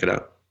yeah, check it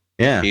out.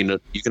 Yeah,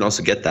 you can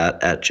also get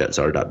that at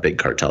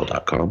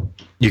chetzar.bigcartel.com.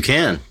 You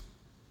can.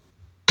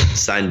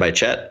 Signed by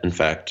Chet, in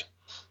fact.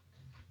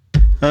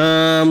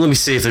 Let me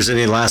see if there's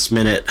any last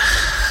minute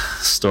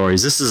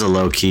stories. This is a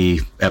low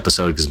key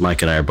episode because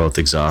Mike and I are both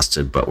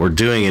exhausted, but we're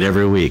doing it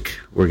every week.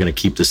 We're going to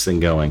keep this thing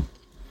going.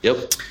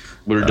 Yep.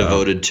 We're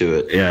devoted to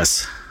it.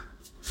 Yes.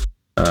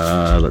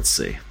 Let's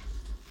see.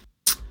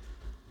 I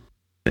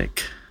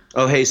think.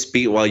 Oh, hey,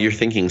 while you're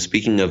thinking,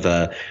 speaking of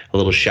a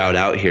little shout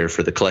out here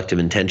for the Collective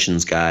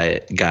Intentions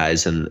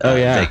guys and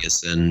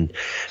Vegas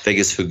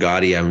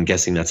Fugati, I'm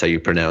guessing that's how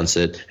you pronounce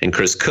it, and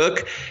Chris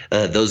Cook.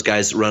 Those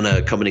guys run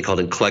a company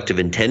called Collective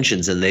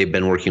Intentions, and they've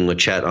been working with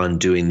Chet on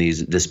doing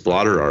this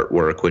blotter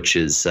artwork, which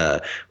is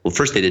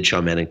first they did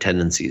shamanic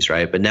tendencies,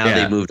 right? But now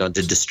they moved on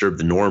to Disturb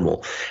the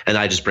Normal, and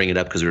I just bring it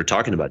up because we were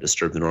talking about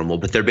Disturb the Normal.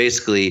 But they're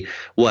basically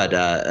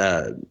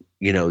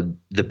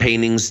the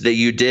paintings that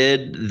you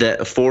did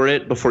for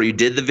it before you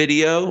did the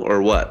video,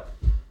 or what?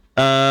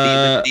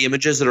 The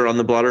images that are on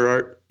the blotter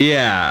art?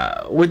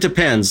 Yeah, well, it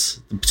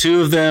depends.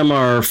 Two of them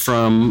are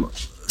from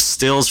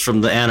stills from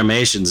the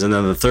animations, and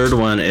then the third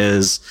one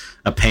is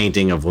a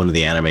painting of one of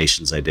the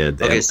animations I did.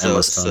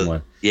 Endless Tongue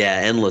one.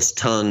 Yeah, Endless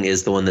Tongue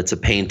is the one that's a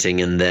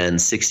painting, and then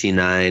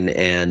 69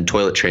 and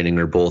Toilet Training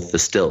are both the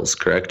stills,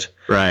 correct?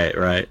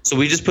 Right. So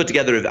we just put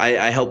together,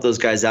 I helped those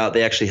guys out.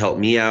 They actually helped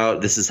me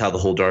out. This is how the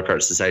whole Dark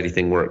Art Society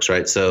thing works,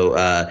 right? So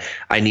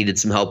I needed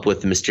some help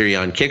with the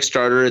Mysterion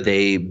Kickstarter.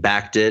 They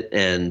backed it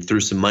and threw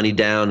some money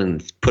down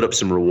and put up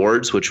some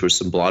rewards, which was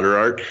some blotter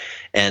art.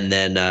 And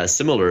then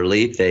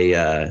similarly, they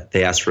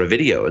asked for a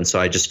video. And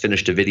so I just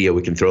finished a video.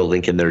 We can throw a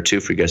link in there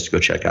too for you guys to go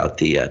check out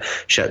the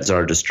Chet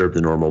Zar Disturb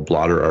the Normal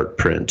blotter art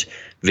print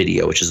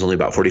video, which is only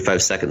about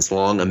 45 seconds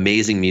long.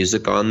 Amazing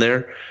music on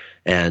there.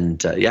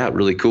 And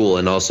really cool.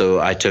 And also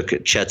I took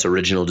Chet's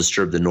original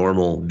Disturb the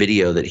Normal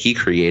video that he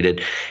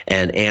created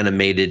and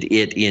animated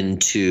it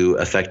into,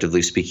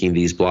 effectively speaking,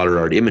 these blotter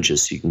art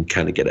images, so you can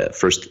kind of get a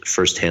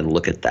first-hand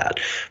look at that.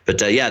 But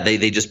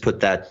they just put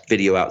that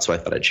video out, so I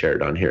thought I'd share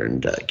it on here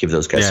and give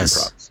those guys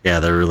some props.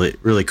 Yeah, they're really,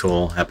 really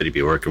cool. Happy to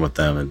be working with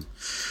them. And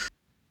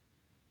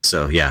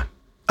so, yeah.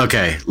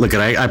 Okay, look,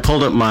 I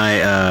pulled up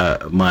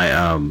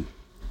my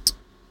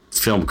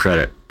film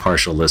credit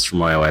partial list from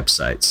my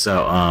website.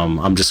 So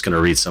I'm just going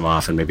to read some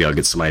off, and maybe I'll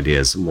get some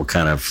ideas, and we'll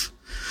kind of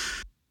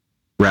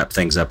wrap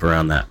things up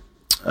around that.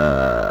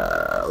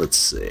 Let's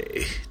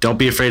see. Don't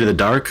Be Afraid of the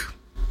Dark.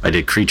 I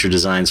did creature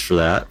designs for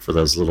that, for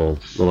those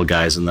little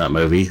guys in that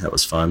movie. That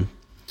was fun.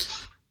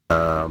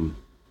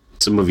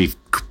 It's a movie,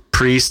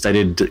 Priest. I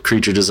did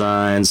creature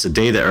designs. The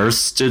Day the Earth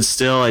Stood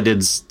Still, I did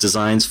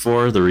designs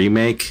for the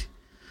remake.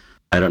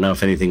 I don't know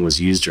if anything was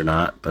used or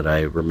not, but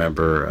I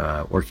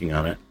remember working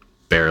on it.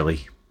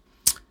 Barely.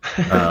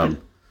 Let's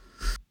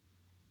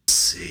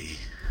see.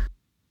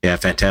 Yeah,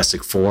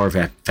 Fantastic Four,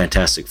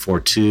 Fantastic Four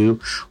 2.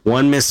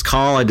 One Missed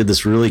Call, I did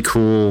this really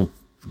cool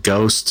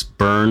ghost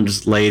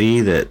burned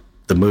lady that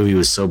the movie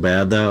was so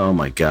bad, though. Oh,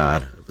 my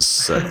God. It was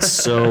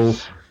so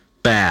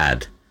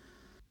bad.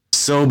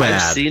 So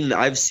bad.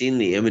 I've seen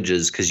the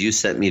images because you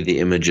sent me the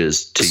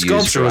images to use. The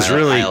sculpture was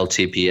really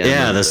ILTPM.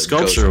 Yeah, the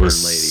sculpture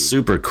was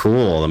super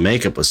cool. The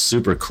makeup was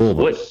super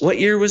cool. What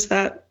year was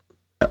that?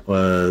 That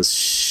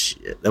was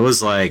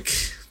like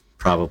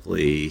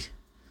probably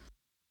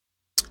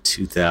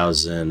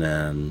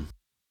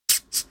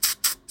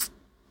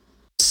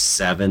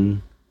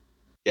 2007.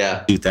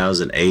 Yeah.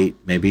 2008,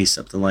 maybe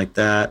something like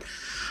that.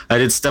 I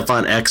did stuff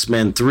on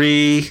X-Men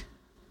 3.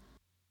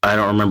 I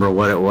don't remember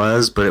what it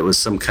was, but it was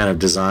some kind of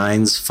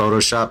designs,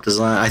 Photoshop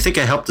design. I think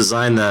I helped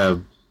design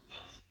that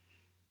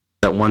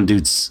one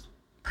dude's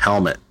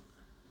helmet.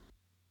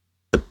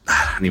 I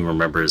don't even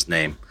remember his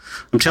name.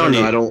 I'm telling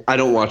you, I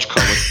don't watch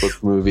comic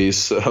book movies,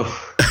 so.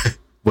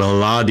 Well,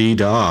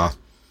 la-dee-da.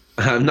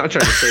 I'm not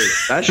trying to say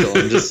it's special.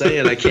 I'm just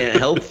saying I can't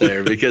help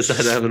there because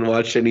I haven't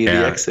watched any of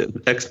the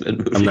X-Men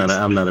movies.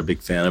 I'm not a big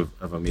fan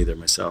of them either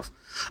myself.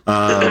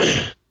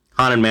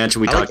 Haunted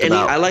Mansion,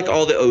 I like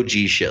all the OG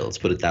shit, let's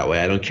put it that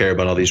way. I don't care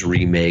about all these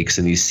remakes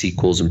and these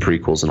sequels and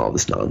prequels and all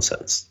this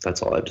nonsense.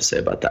 That's all I have to say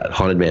about that.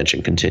 Haunted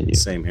Mansion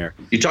continues. Same here.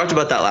 You talked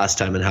about that last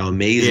time and how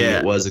amazing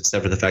it was,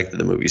 except for the fact that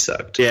the movie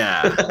sucked.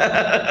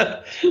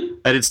 Yeah.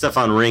 I did stuff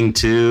on Ring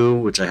 2,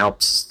 which I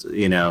helped,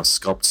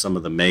 sculpt some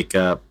of the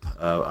makeup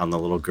on the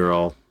little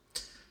girl.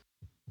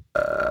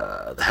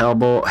 The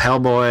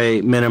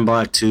Hellboy, Men in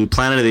Black 2,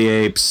 Planet of the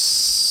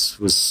Apes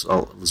was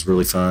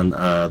really fun.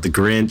 The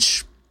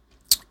Grinch.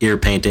 Ear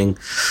painting,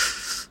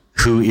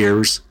 Who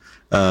ears,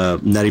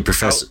 Nutty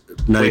Professor.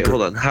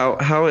 Hold on.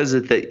 How is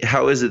it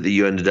that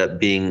you ended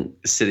up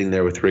sitting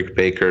there with Rick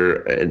Baker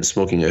and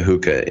smoking a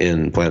hookah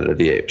in Planet of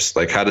the Apes?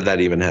 Like, how did that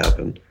even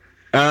happen?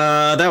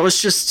 That was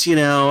just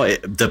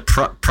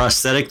the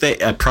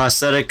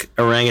prosthetic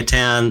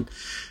orangutan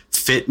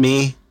fit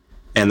me,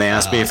 and they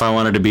asked me if I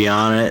wanted to be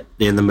on it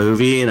in the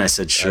movie, and I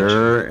said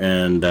sure,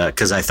 and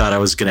because I thought I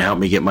was going to help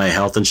me get my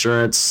health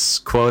insurance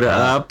quota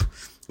up.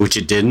 Which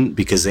it didn't,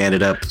 because they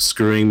ended up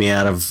screwing me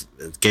out of.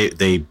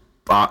 They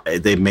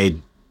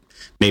made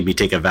me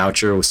take a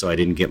voucher, so I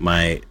didn't get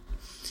my.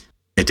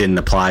 It didn't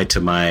apply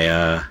to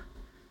my.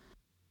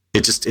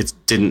 It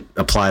didn't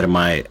apply to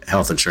my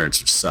health insurance,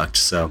 which sucked.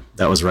 So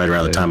that was right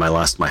around the time I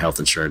lost my health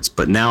insurance.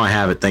 But now I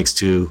have it thanks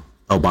to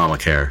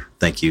Obamacare.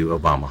 Thank you,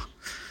 Obama.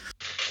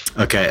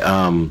 Okay.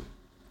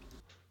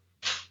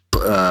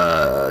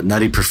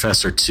 Nutty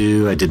Professor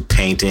 2. I did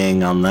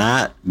painting on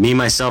that. Me,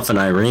 Myself, and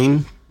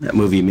Irene. That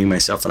movie, Me,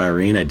 Myself, and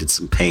Irene, I did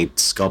some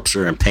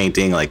sculpture and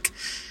painting. Like,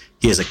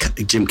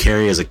 Jim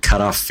Carrey has a cut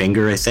off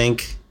finger, I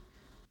think.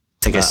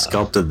 I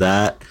sculpted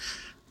that.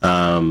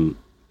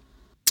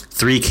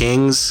 Three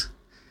Kings.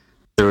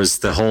 There was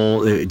the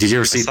whole. Did you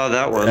ever see? I saw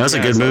that one. That was a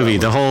good movie.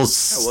 That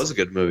was a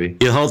good movie.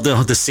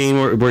 The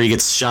scene where he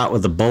gets shot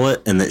with a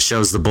bullet, and it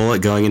shows the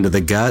bullet going into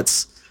the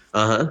guts.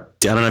 I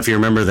don't know if you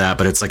remember that,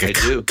 but it's like a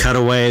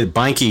cutaway.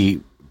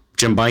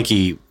 Jim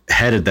Beinke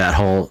headed that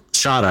whole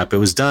shot up. It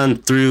was done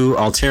through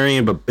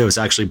Alterian, but it was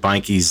actually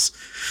Beinke's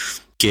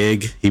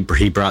gig. He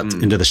brought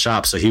into the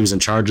shop, so he was in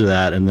charge of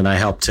that, and then I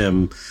helped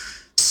him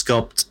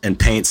sculpt and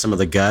paint some of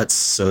the guts.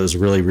 So it was a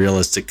really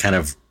realistic kind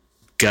of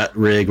gut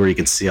rig where you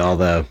can see all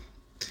the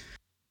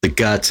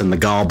guts and the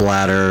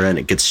gallbladder, and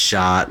it gets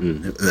shot,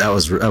 and that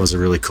was a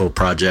really cool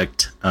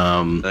project.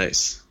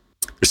 Nice.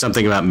 There's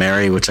something about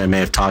Mary, which I may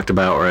have talked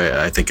about, where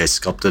I think I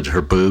sculpted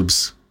her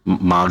boobs.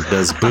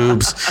 Magda's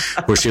boobs,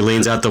 where she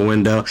leans out the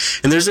window.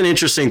 And there's an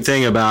interesting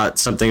thing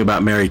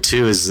about Mary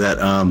too, is that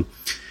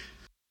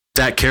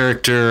that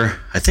character,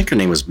 I think her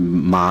name was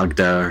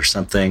Magda or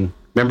something.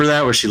 Remember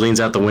that, where she leans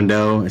out the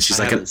window and she's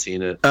I haven't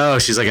seen it. Oh,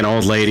 she's like an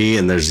old lady,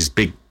 and there's these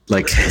big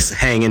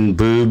hanging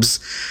boobs.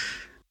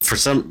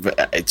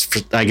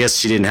 I guess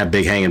she didn't have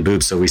big hanging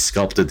boobs, so we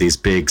sculpted these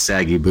big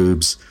saggy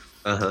boobs.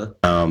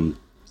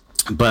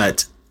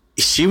 But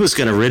she was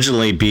going to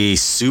originally be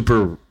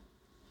super.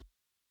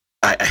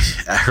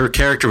 Her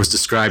character was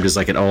described as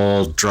like an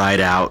old, dried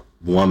out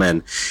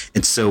woman.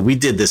 And so we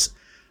did this.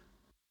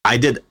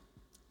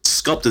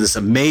 Sculpted this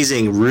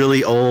amazing,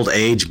 really old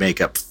age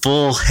makeup,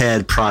 full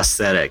head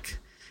prosthetic,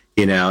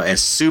 and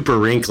super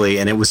wrinkly.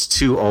 And it was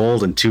too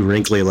old and too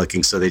wrinkly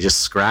looking, so they just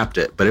scrapped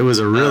it. But it was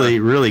a really,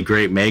 really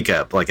great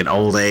makeup, like an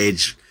old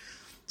age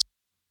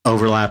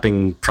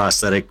overlapping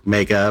prosthetic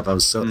makeup. I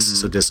was so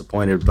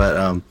disappointed.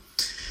 But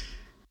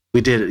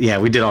we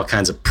did all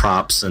kinds of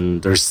props,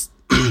 and there's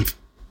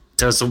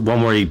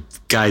one where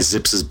guy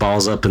zips his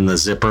balls up in the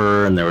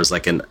zipper, and there was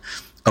like an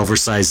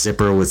oversized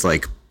zipper with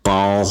like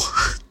ball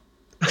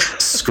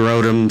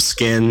scrotum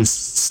skin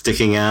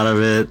sticking out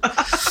of it.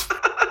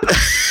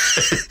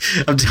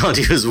 I'm telling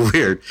you, it was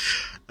weird.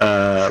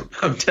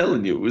 I'm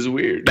telling you, it was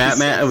weird.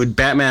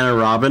 Batman and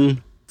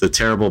Robin, the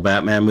terrible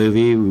Batman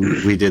movie.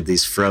 We did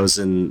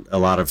a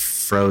lot of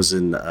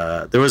Frozen.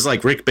 There was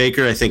like Rick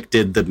Baker, I think,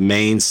 did the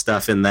main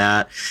stuff in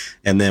that,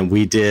 and then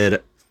we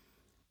did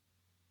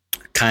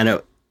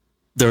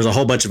there was a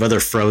whole bunch of other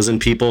Frozen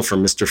people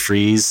from Mr.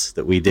 Freeze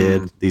that we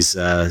did these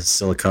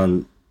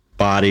silicone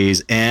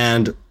bodies,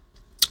 and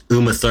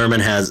Uma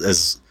Thurman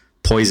as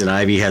Poison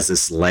Ivy has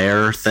this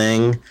lair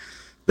thing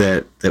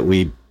that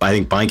I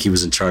think Beinke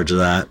was in charge of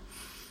that.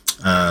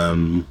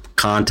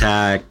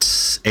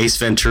 Contact, Ace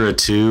Ventura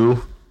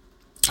 2.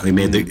 We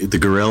made the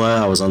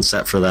gorilla. I was on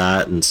set for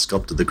that and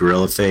sculpted the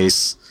gorilla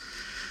face.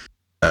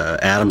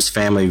 Addams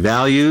Family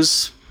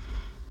Values.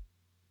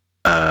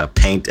 I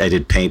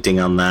did painting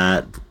on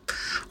that.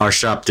 Our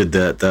shop did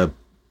the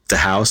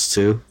house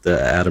too,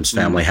 the Addams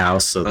Family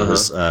house. So there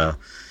was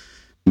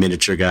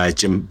miniature guys,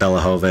 Jim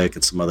Belahovic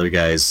and some other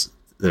guys.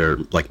 They're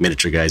like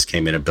miniature guys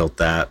came in and built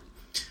that.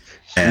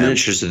 And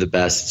miniatures are the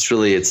best.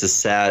 It's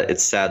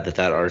sad that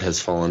art has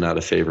fallen out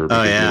of favor.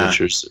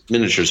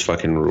 Miniatures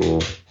fucking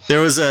rule. There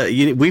was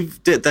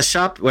the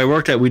shop I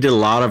worked at. We did a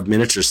lot of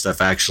miniature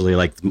stuff actually,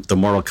 like the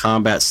Mortal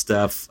Kombat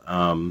stuff.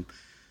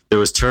 There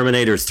was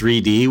Terminator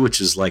 3D,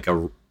 which is like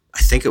I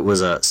think it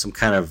was some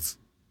kind of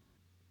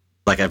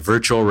like a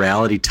virtual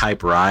reality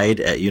type ride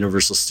at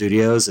Universal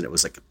Studios, and it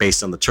was like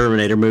based on the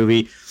Terminator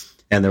movie.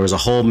 And there was a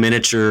whole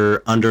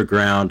miniature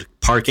underground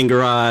parking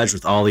garage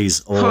with all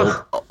these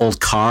old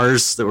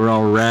cars that were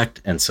all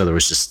wrecked. And so there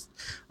was just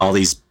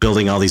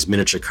building all these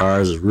miniature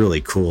cars. It was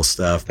really cool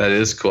stuff. That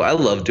is cool. I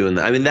love doing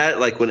that. I mean, that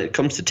like when it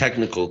comes to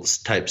technical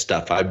type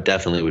stuff, I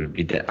definitely would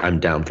be.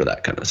 I'm down for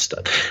that kind of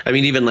stuff. I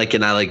mean, even like,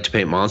 and I like to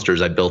paint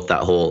monsters. I built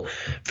that whole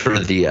for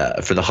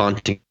the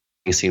haunting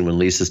scene when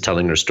Lisa's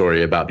telling her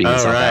story about being in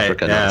South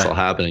Africa and that's all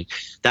happening.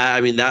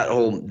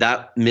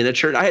 That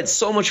miniature, I had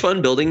so much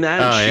fun building that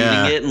and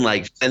shooting it and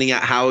like finding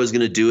out how I was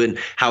going to do it and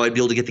how I'd be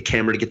able to get the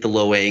camera to get the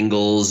low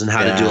angles and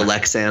how to do a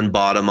Lexan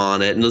bottom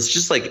on it. And it's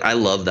just like, I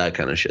love that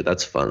kind of shit.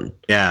 That's fun.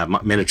 Yeah.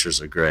 Miniatures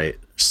are great.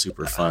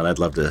 Super fun. I'd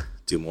love to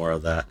do more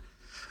of that.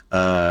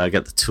 I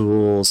got the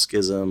Tool,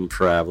 Schism,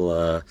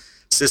 Parabola,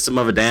 System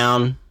of a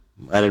Down.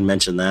 I didn't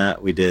mention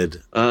that. We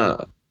did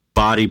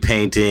body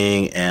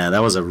painting, and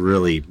that was a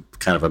really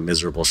kind of a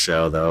miserable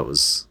show, though. It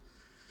was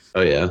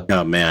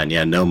oh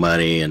man, no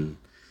money, and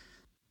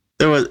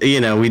there was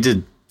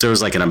there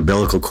was like an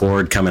umbilical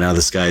cord coming out of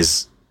this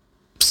guy's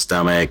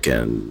stomach,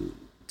 and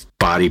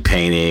body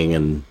painting,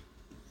 and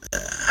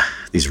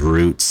these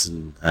roots,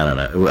 and I don't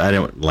know, I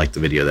didn't like the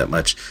video that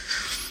much.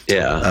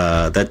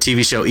 That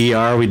TV show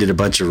ER, we did a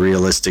bunch of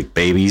realistic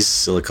babies,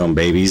 silicone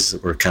babies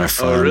that were kind of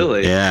fun. Oh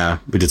really? Yeah,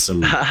 we did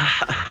some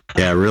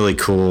really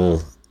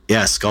cool.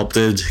 Yeah,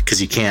 sculpted,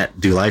 because you can't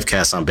do live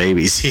casts on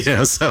babies,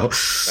 so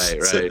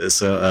right.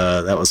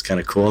 So that was kind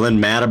of cool. Then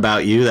Mad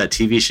About You, that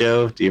TV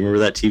show. Do you remember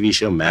that TV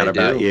show, Mad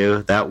About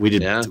You? That we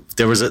did. Yeah.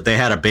 They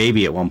had a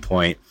baby at one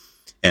point,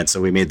 and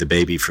so we made the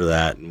baby for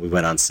that, and we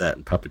went on set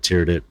and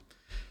puppeteered it.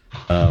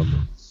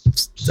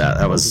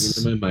 That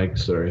was my mic.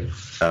 Sorry.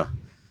 Oh,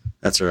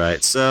 that's all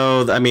right.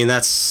 So I mean,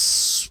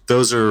 those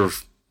are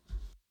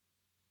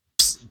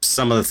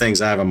some of the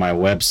things I have on my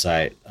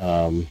website.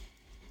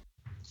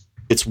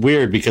 It's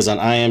weird because on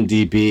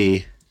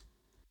IMDb,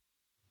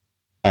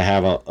 I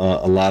have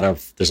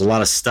there's a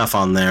lot of stuff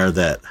on there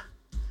that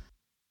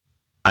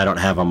I don't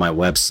have on my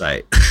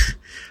website.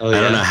 Oh, yeah.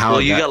 I don't know how.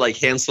 Well, you got like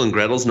Hansel and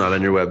Gretel's not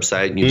on your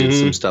website, and you did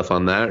some stuff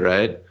on that,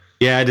 right?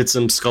 Yeah, I did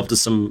sculpted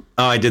some.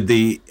 Oh, I did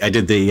the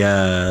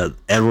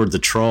Edward the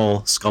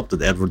Troll,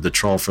 sculpted Edward the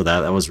Troll for that.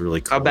 That was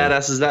really cool. How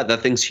badass is that?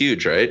 That thing's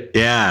huge, right?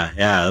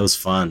 Yeah, it was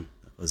fun.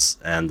 I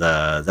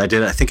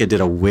think I did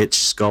a witch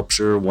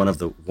sculpture, one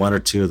or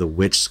two of the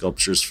witch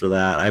sculptures for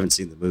that. I haven't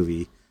seen the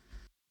movie.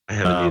 I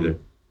haven't either.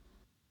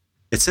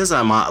 It says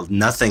I'm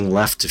Nothing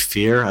Left to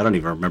Fear. I don't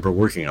even remember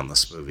working on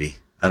this movie.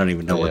 I don't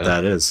even know what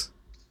that is.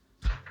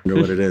 I wonder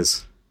what it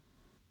is.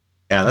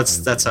 Yeah,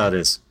 that's how it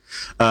is.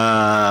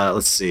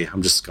 Let's see.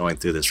 I'm just going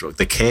through this.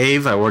 The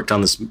Cave. I worked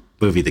on this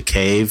movie, The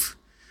Cave,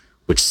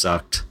 which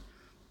sucked.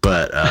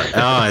 But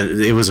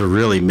it was a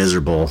really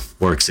miserable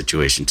work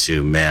situation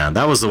too, man.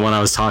 That was the one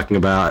I was talking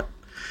about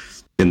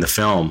in the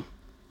film,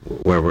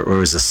 where it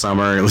was the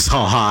summer and it was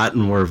all hot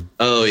and we're.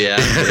 Oh yeah.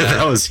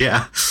 That was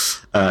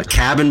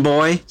Cabin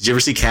Boy. Did you ever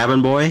see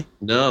Cabin Boy?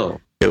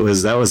 No. That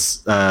was.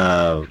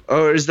 Oh,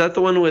 is that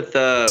the one with?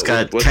 It's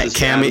got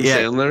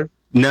Sandler.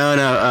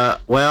 No.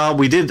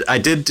 Well, I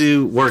did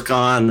do work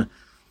on.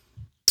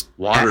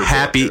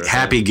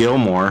 Happy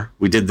Gilmore.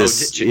 We did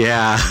this.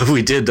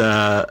 We did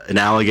an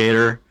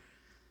alligator.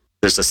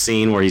 There's a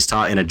scene where he's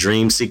in a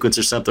dream sequence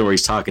or something where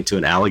he's talking to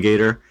an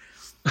alligator.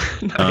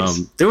 Nice.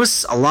 There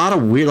was a lot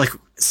of weird,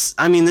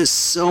 there's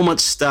so much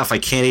stuff I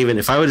can't even.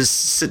 If I would just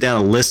sit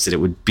down and list it, it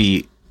would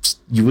be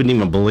you wouldn't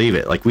even believe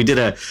it. Like we did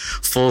a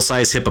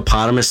full-size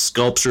hippopotamus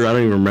sculpture. I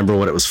don't even remember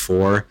what it was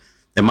for.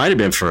 It might have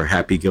been for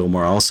Happy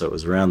Gilmore also. It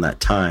was around that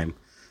time.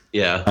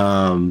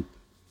 Yeah.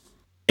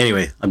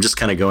 Anyway, I'm just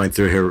kind of going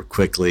through here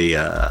quickly.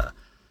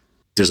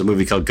 There's a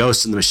movie called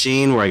Ghost in the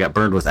Machine where I got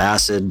burned with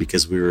acid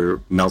because we were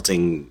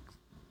doing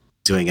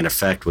an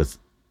effect with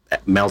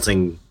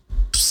melting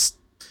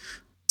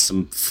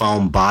some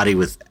foam body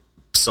with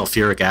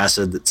sulfuric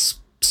acid that's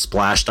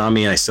splashed on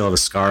me, and I still have a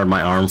scar on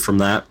my arm from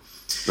that.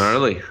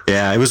 Gnarly.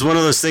 Yeah, it was one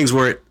of those things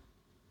where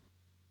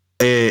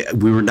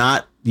we were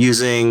not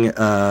using,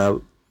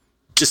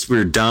 just we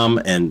were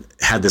dumb and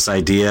had this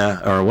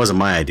idea, or it wasn't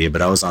my idea,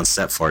 but I was on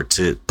set for it,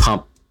 to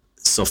pump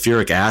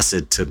sulfuric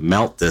acid to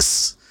melt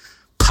this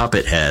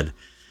puppet head.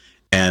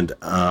 And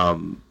I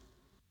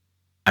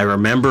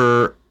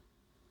remember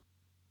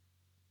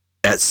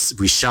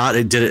we shot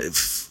it,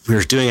 we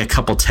were doing a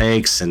couple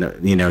takes and,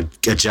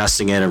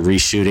 adjusting it and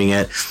reshooting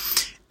it.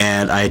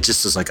 And I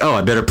just was like, oh,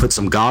 I better put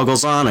some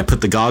goggles on. I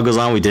put the goggles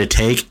on. We did a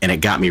take, and it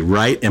got me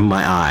right in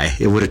my eye.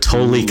 It would have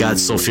totally got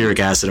sulfuric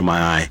acid in my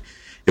eye.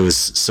 It was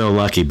so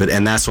lucky.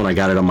 And that's when I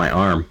got it on my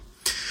arm.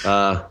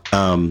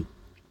 Mom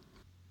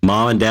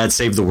and Dad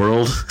Saved the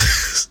World.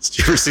 Did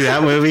you ever see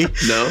that movie?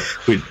 No.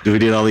 We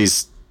did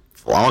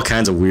all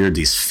kinds of weird,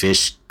 these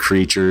fish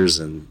creatures,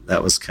 and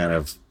that was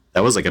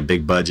like a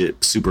big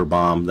budget super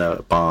bomb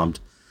that bombed.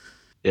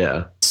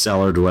 Yeah.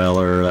 Cellar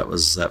Dweller, that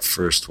was that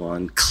first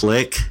one.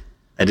 Click.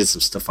 I did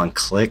some stuff on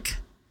Click.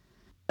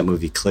 That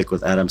movie Click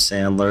with Adam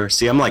Sandler.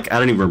 See, I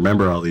don't even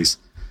remember all these.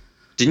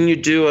 Didn't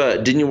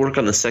you work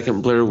on the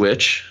second Blair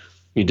Witch?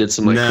 You did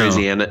some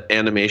crazy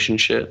animation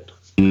shit?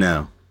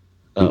 No.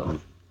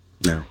 Oh.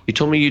 No. You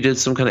told me you did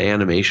some kind of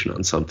animation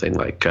on something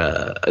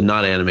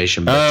not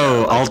animation,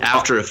 but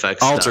After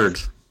Effects Altered.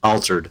 stuff.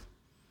 Altered.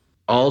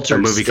 Altered.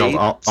 A movie States?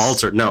 called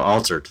Altered. No,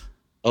 Altered.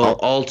 Oh,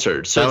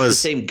 Altered. So it's was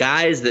the same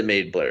guys that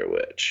made Blair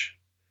Witch.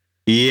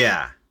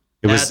 Yeah.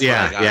 It was.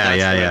 That's what I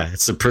got. Yeah.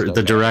 It's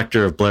the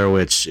director of Blair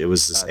Witch. It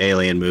was this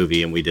alien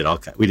movie, and we did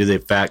the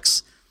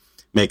effects,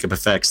 makeup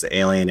effects, the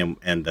alien,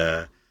 and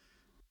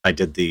I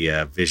did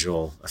the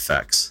visual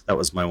effects. That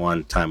was my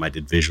one time I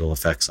did visual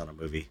effects on a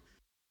movie.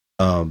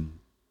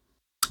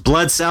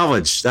 Blood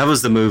Salvage. That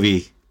was the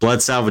movie.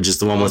 Blood Salvage is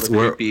the one with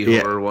the creepy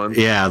horror one.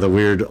 Yeah, the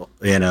weird.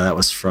 That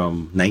was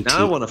from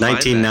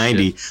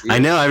 1990. I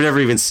know. I've never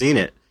even seen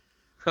it.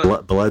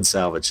 Blood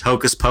Salvage.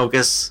 Hocus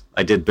Pocus.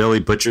 I did Billy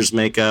Butcher's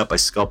makeup. I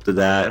sculpted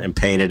that and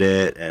painted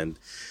it and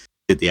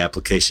did the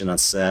application on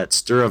set.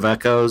 Stir of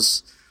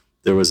Echoes.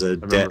 There was a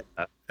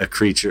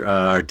creature,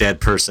 or dead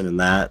person in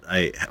that.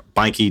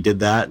 Bikey did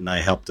that, and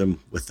I helped him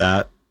with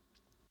that.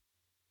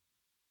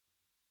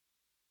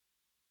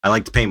 I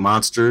like to paint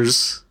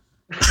monsters.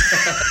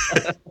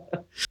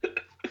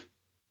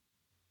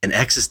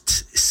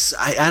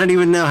 I don't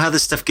even know how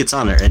this stuff gets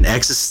on there. An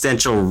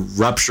existential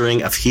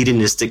rupturing of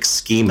hedonistic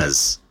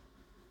schemas.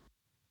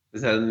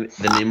 Is that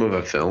the name of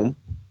a film?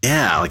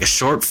 Yeah, like a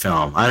short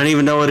film. I don't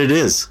even know what it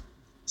is.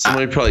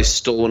 Somebody probably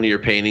stole one of your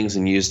paintings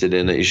and used it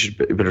in it. You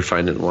better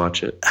find it and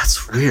watch it.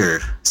 That's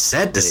weird.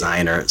 Set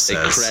designer, it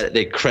says.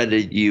 They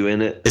credit you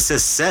in it. It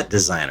says set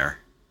designer.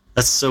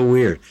 That's so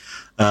weird.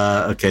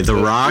 Okay, The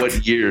Rock.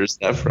 What year is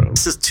that from?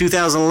 This is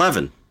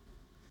 2011.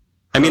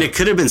 I mean, it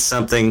could have been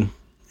something.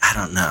 I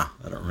don't know.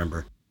 I don't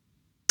remember.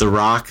 The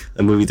Rock,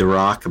 the movie The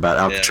Rock about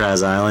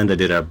Alcatraz Island. I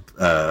did a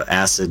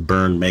acid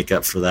burn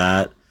makeup for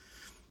that.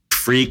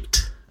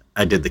 Freaked.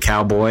 I did the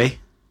cowboy.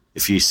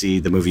 If you see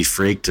the movie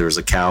Freaked, there was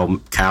a cow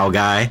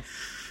guy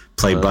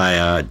played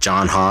by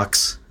John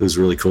Hawkes, who's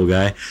a really cool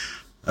guy.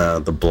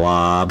 The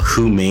Blob.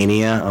 Who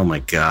Mania. Oh my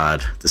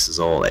God, this is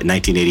old.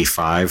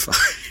 1985.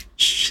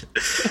 Shit.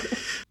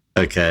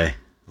 Okay,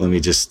 let me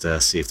just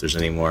see if there's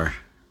any more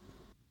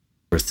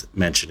worth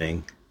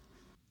mentioning.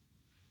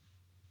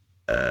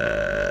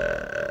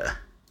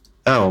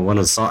 One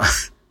of the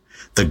songs,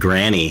 The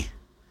Granny,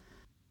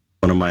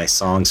 one of my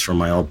songs from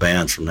my old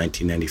band from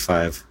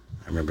 1995.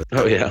 I remember that.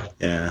 Oh, yeah.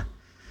 Yeah.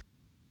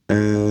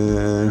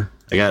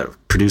 I got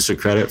producer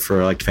credit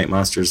for I Like to Paint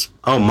Monsters.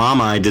 Oh,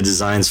 Mama, I did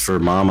designs for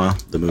Mama,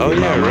 the movie. Oh, yeah,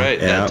 Mama.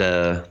 right. Yeah.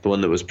 That, the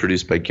one that was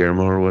produced by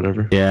Guillermo or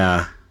whatever.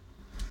 Yeah.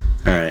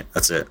 All right,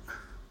 that's it.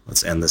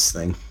 Let's end this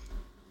thing.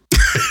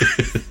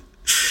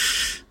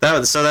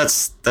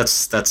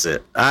 That's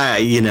it.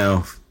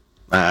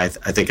 I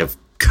think I've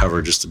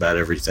covered just about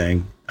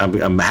everything.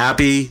 I'm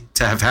happy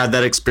to have had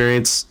that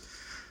experience.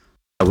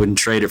 I wouldn't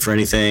trade it for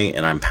anything,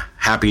 and I'm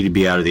happy to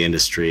be out of the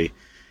industry.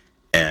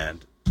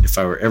 And if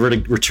I were ever to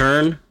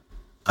return,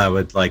 I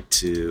would like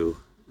to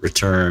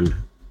return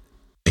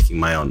making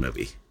my own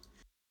movie.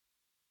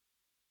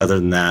 Other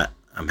than that,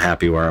 I'm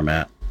happy where I'm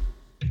at.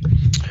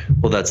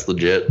 Well, that's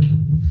legit.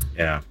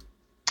 Yeah.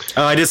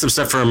 Oh, I did some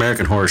stuff for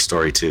American Horror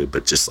Story too,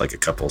 but just like a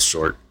couple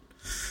short,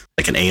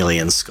 like an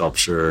alien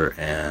sculpture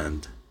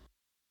and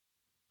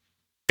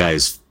a guy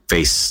whose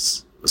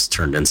face was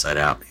turned inside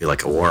out. He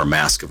wore a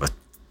mask of a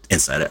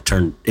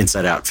turned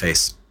inside out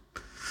face.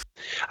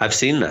 I've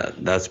seen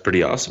that. That's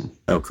pretty awesome.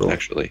 Oh, cool.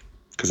 Actually,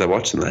 because I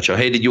watched that show.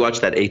 Hey, did you watch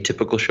that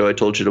Atypical show I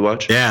told you to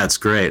watch? Yeah, it's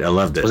great. I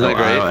loved it. Wasn't that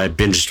great? I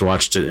binged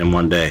watched it in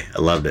one day.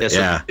 I loved it.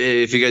 Yeah.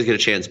 If you guys get a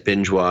chance,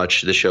 binge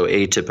watch the show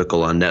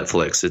Atypical on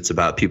Netflix. It's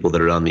about people that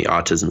are on the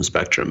autism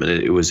spectrum, and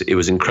it was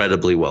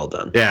incredibly well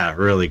done. Yeah,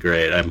 really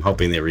great. I'm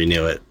hoping they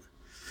renew it.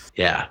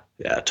 Yeah,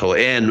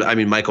 totally. And I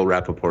mean, Michael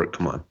Rappaport,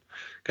 come on.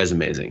 Guy's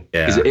amazing.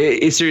 Yeah.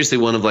 He's seriously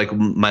one of like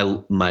my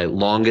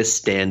longest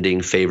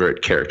standing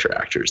favorite character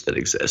actors that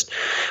exist.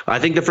 I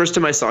think the first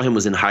time I saw him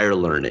was in Higher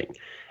Learning.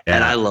 Yeah.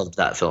 And I loved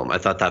that film. I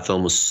thought that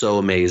film was so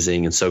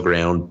amazing and so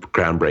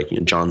groundbreaking.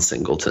 And John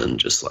Singleton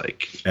just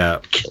like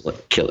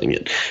killing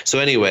it. So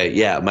anyway,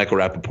 Michael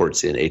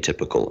Rappaport's in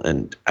Atypical,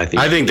 and I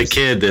think the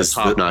kid is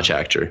top-notch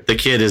actor. The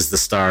kid is the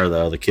star,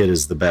 though. The kid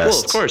is the best.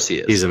 Well, of course he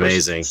is. He's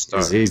amazing.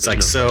 He's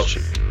like so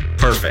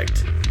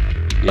perfect.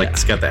 Like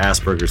he's got the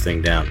Asperger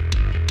thing down.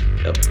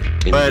 Yep.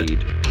 Indeed.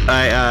 But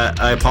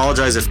I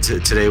apologize if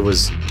today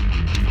was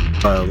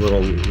a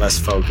little less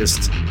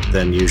focused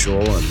than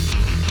usual, and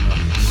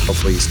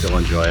hopefully you still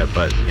enjoy it.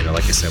 But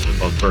like I said, we're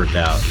both burnt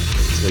out,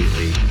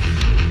 completely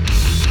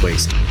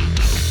wasted.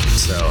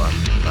 So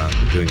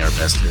we're doing our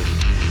best here.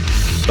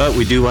 But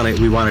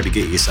we wanted to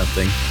get you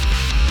something.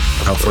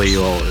 Hopefully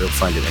you'll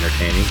find it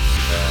entertaining.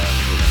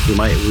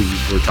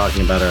 We're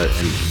talking about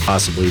and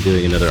possibly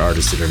doing another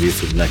artist interview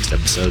for the next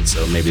episode,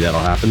 so maybe that'll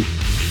happen.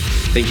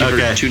 Thank you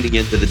for tuning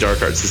into the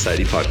Dark Art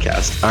Society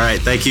podcast. All right.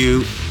 Thank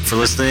you for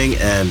listening,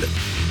 and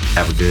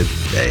have a good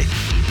day.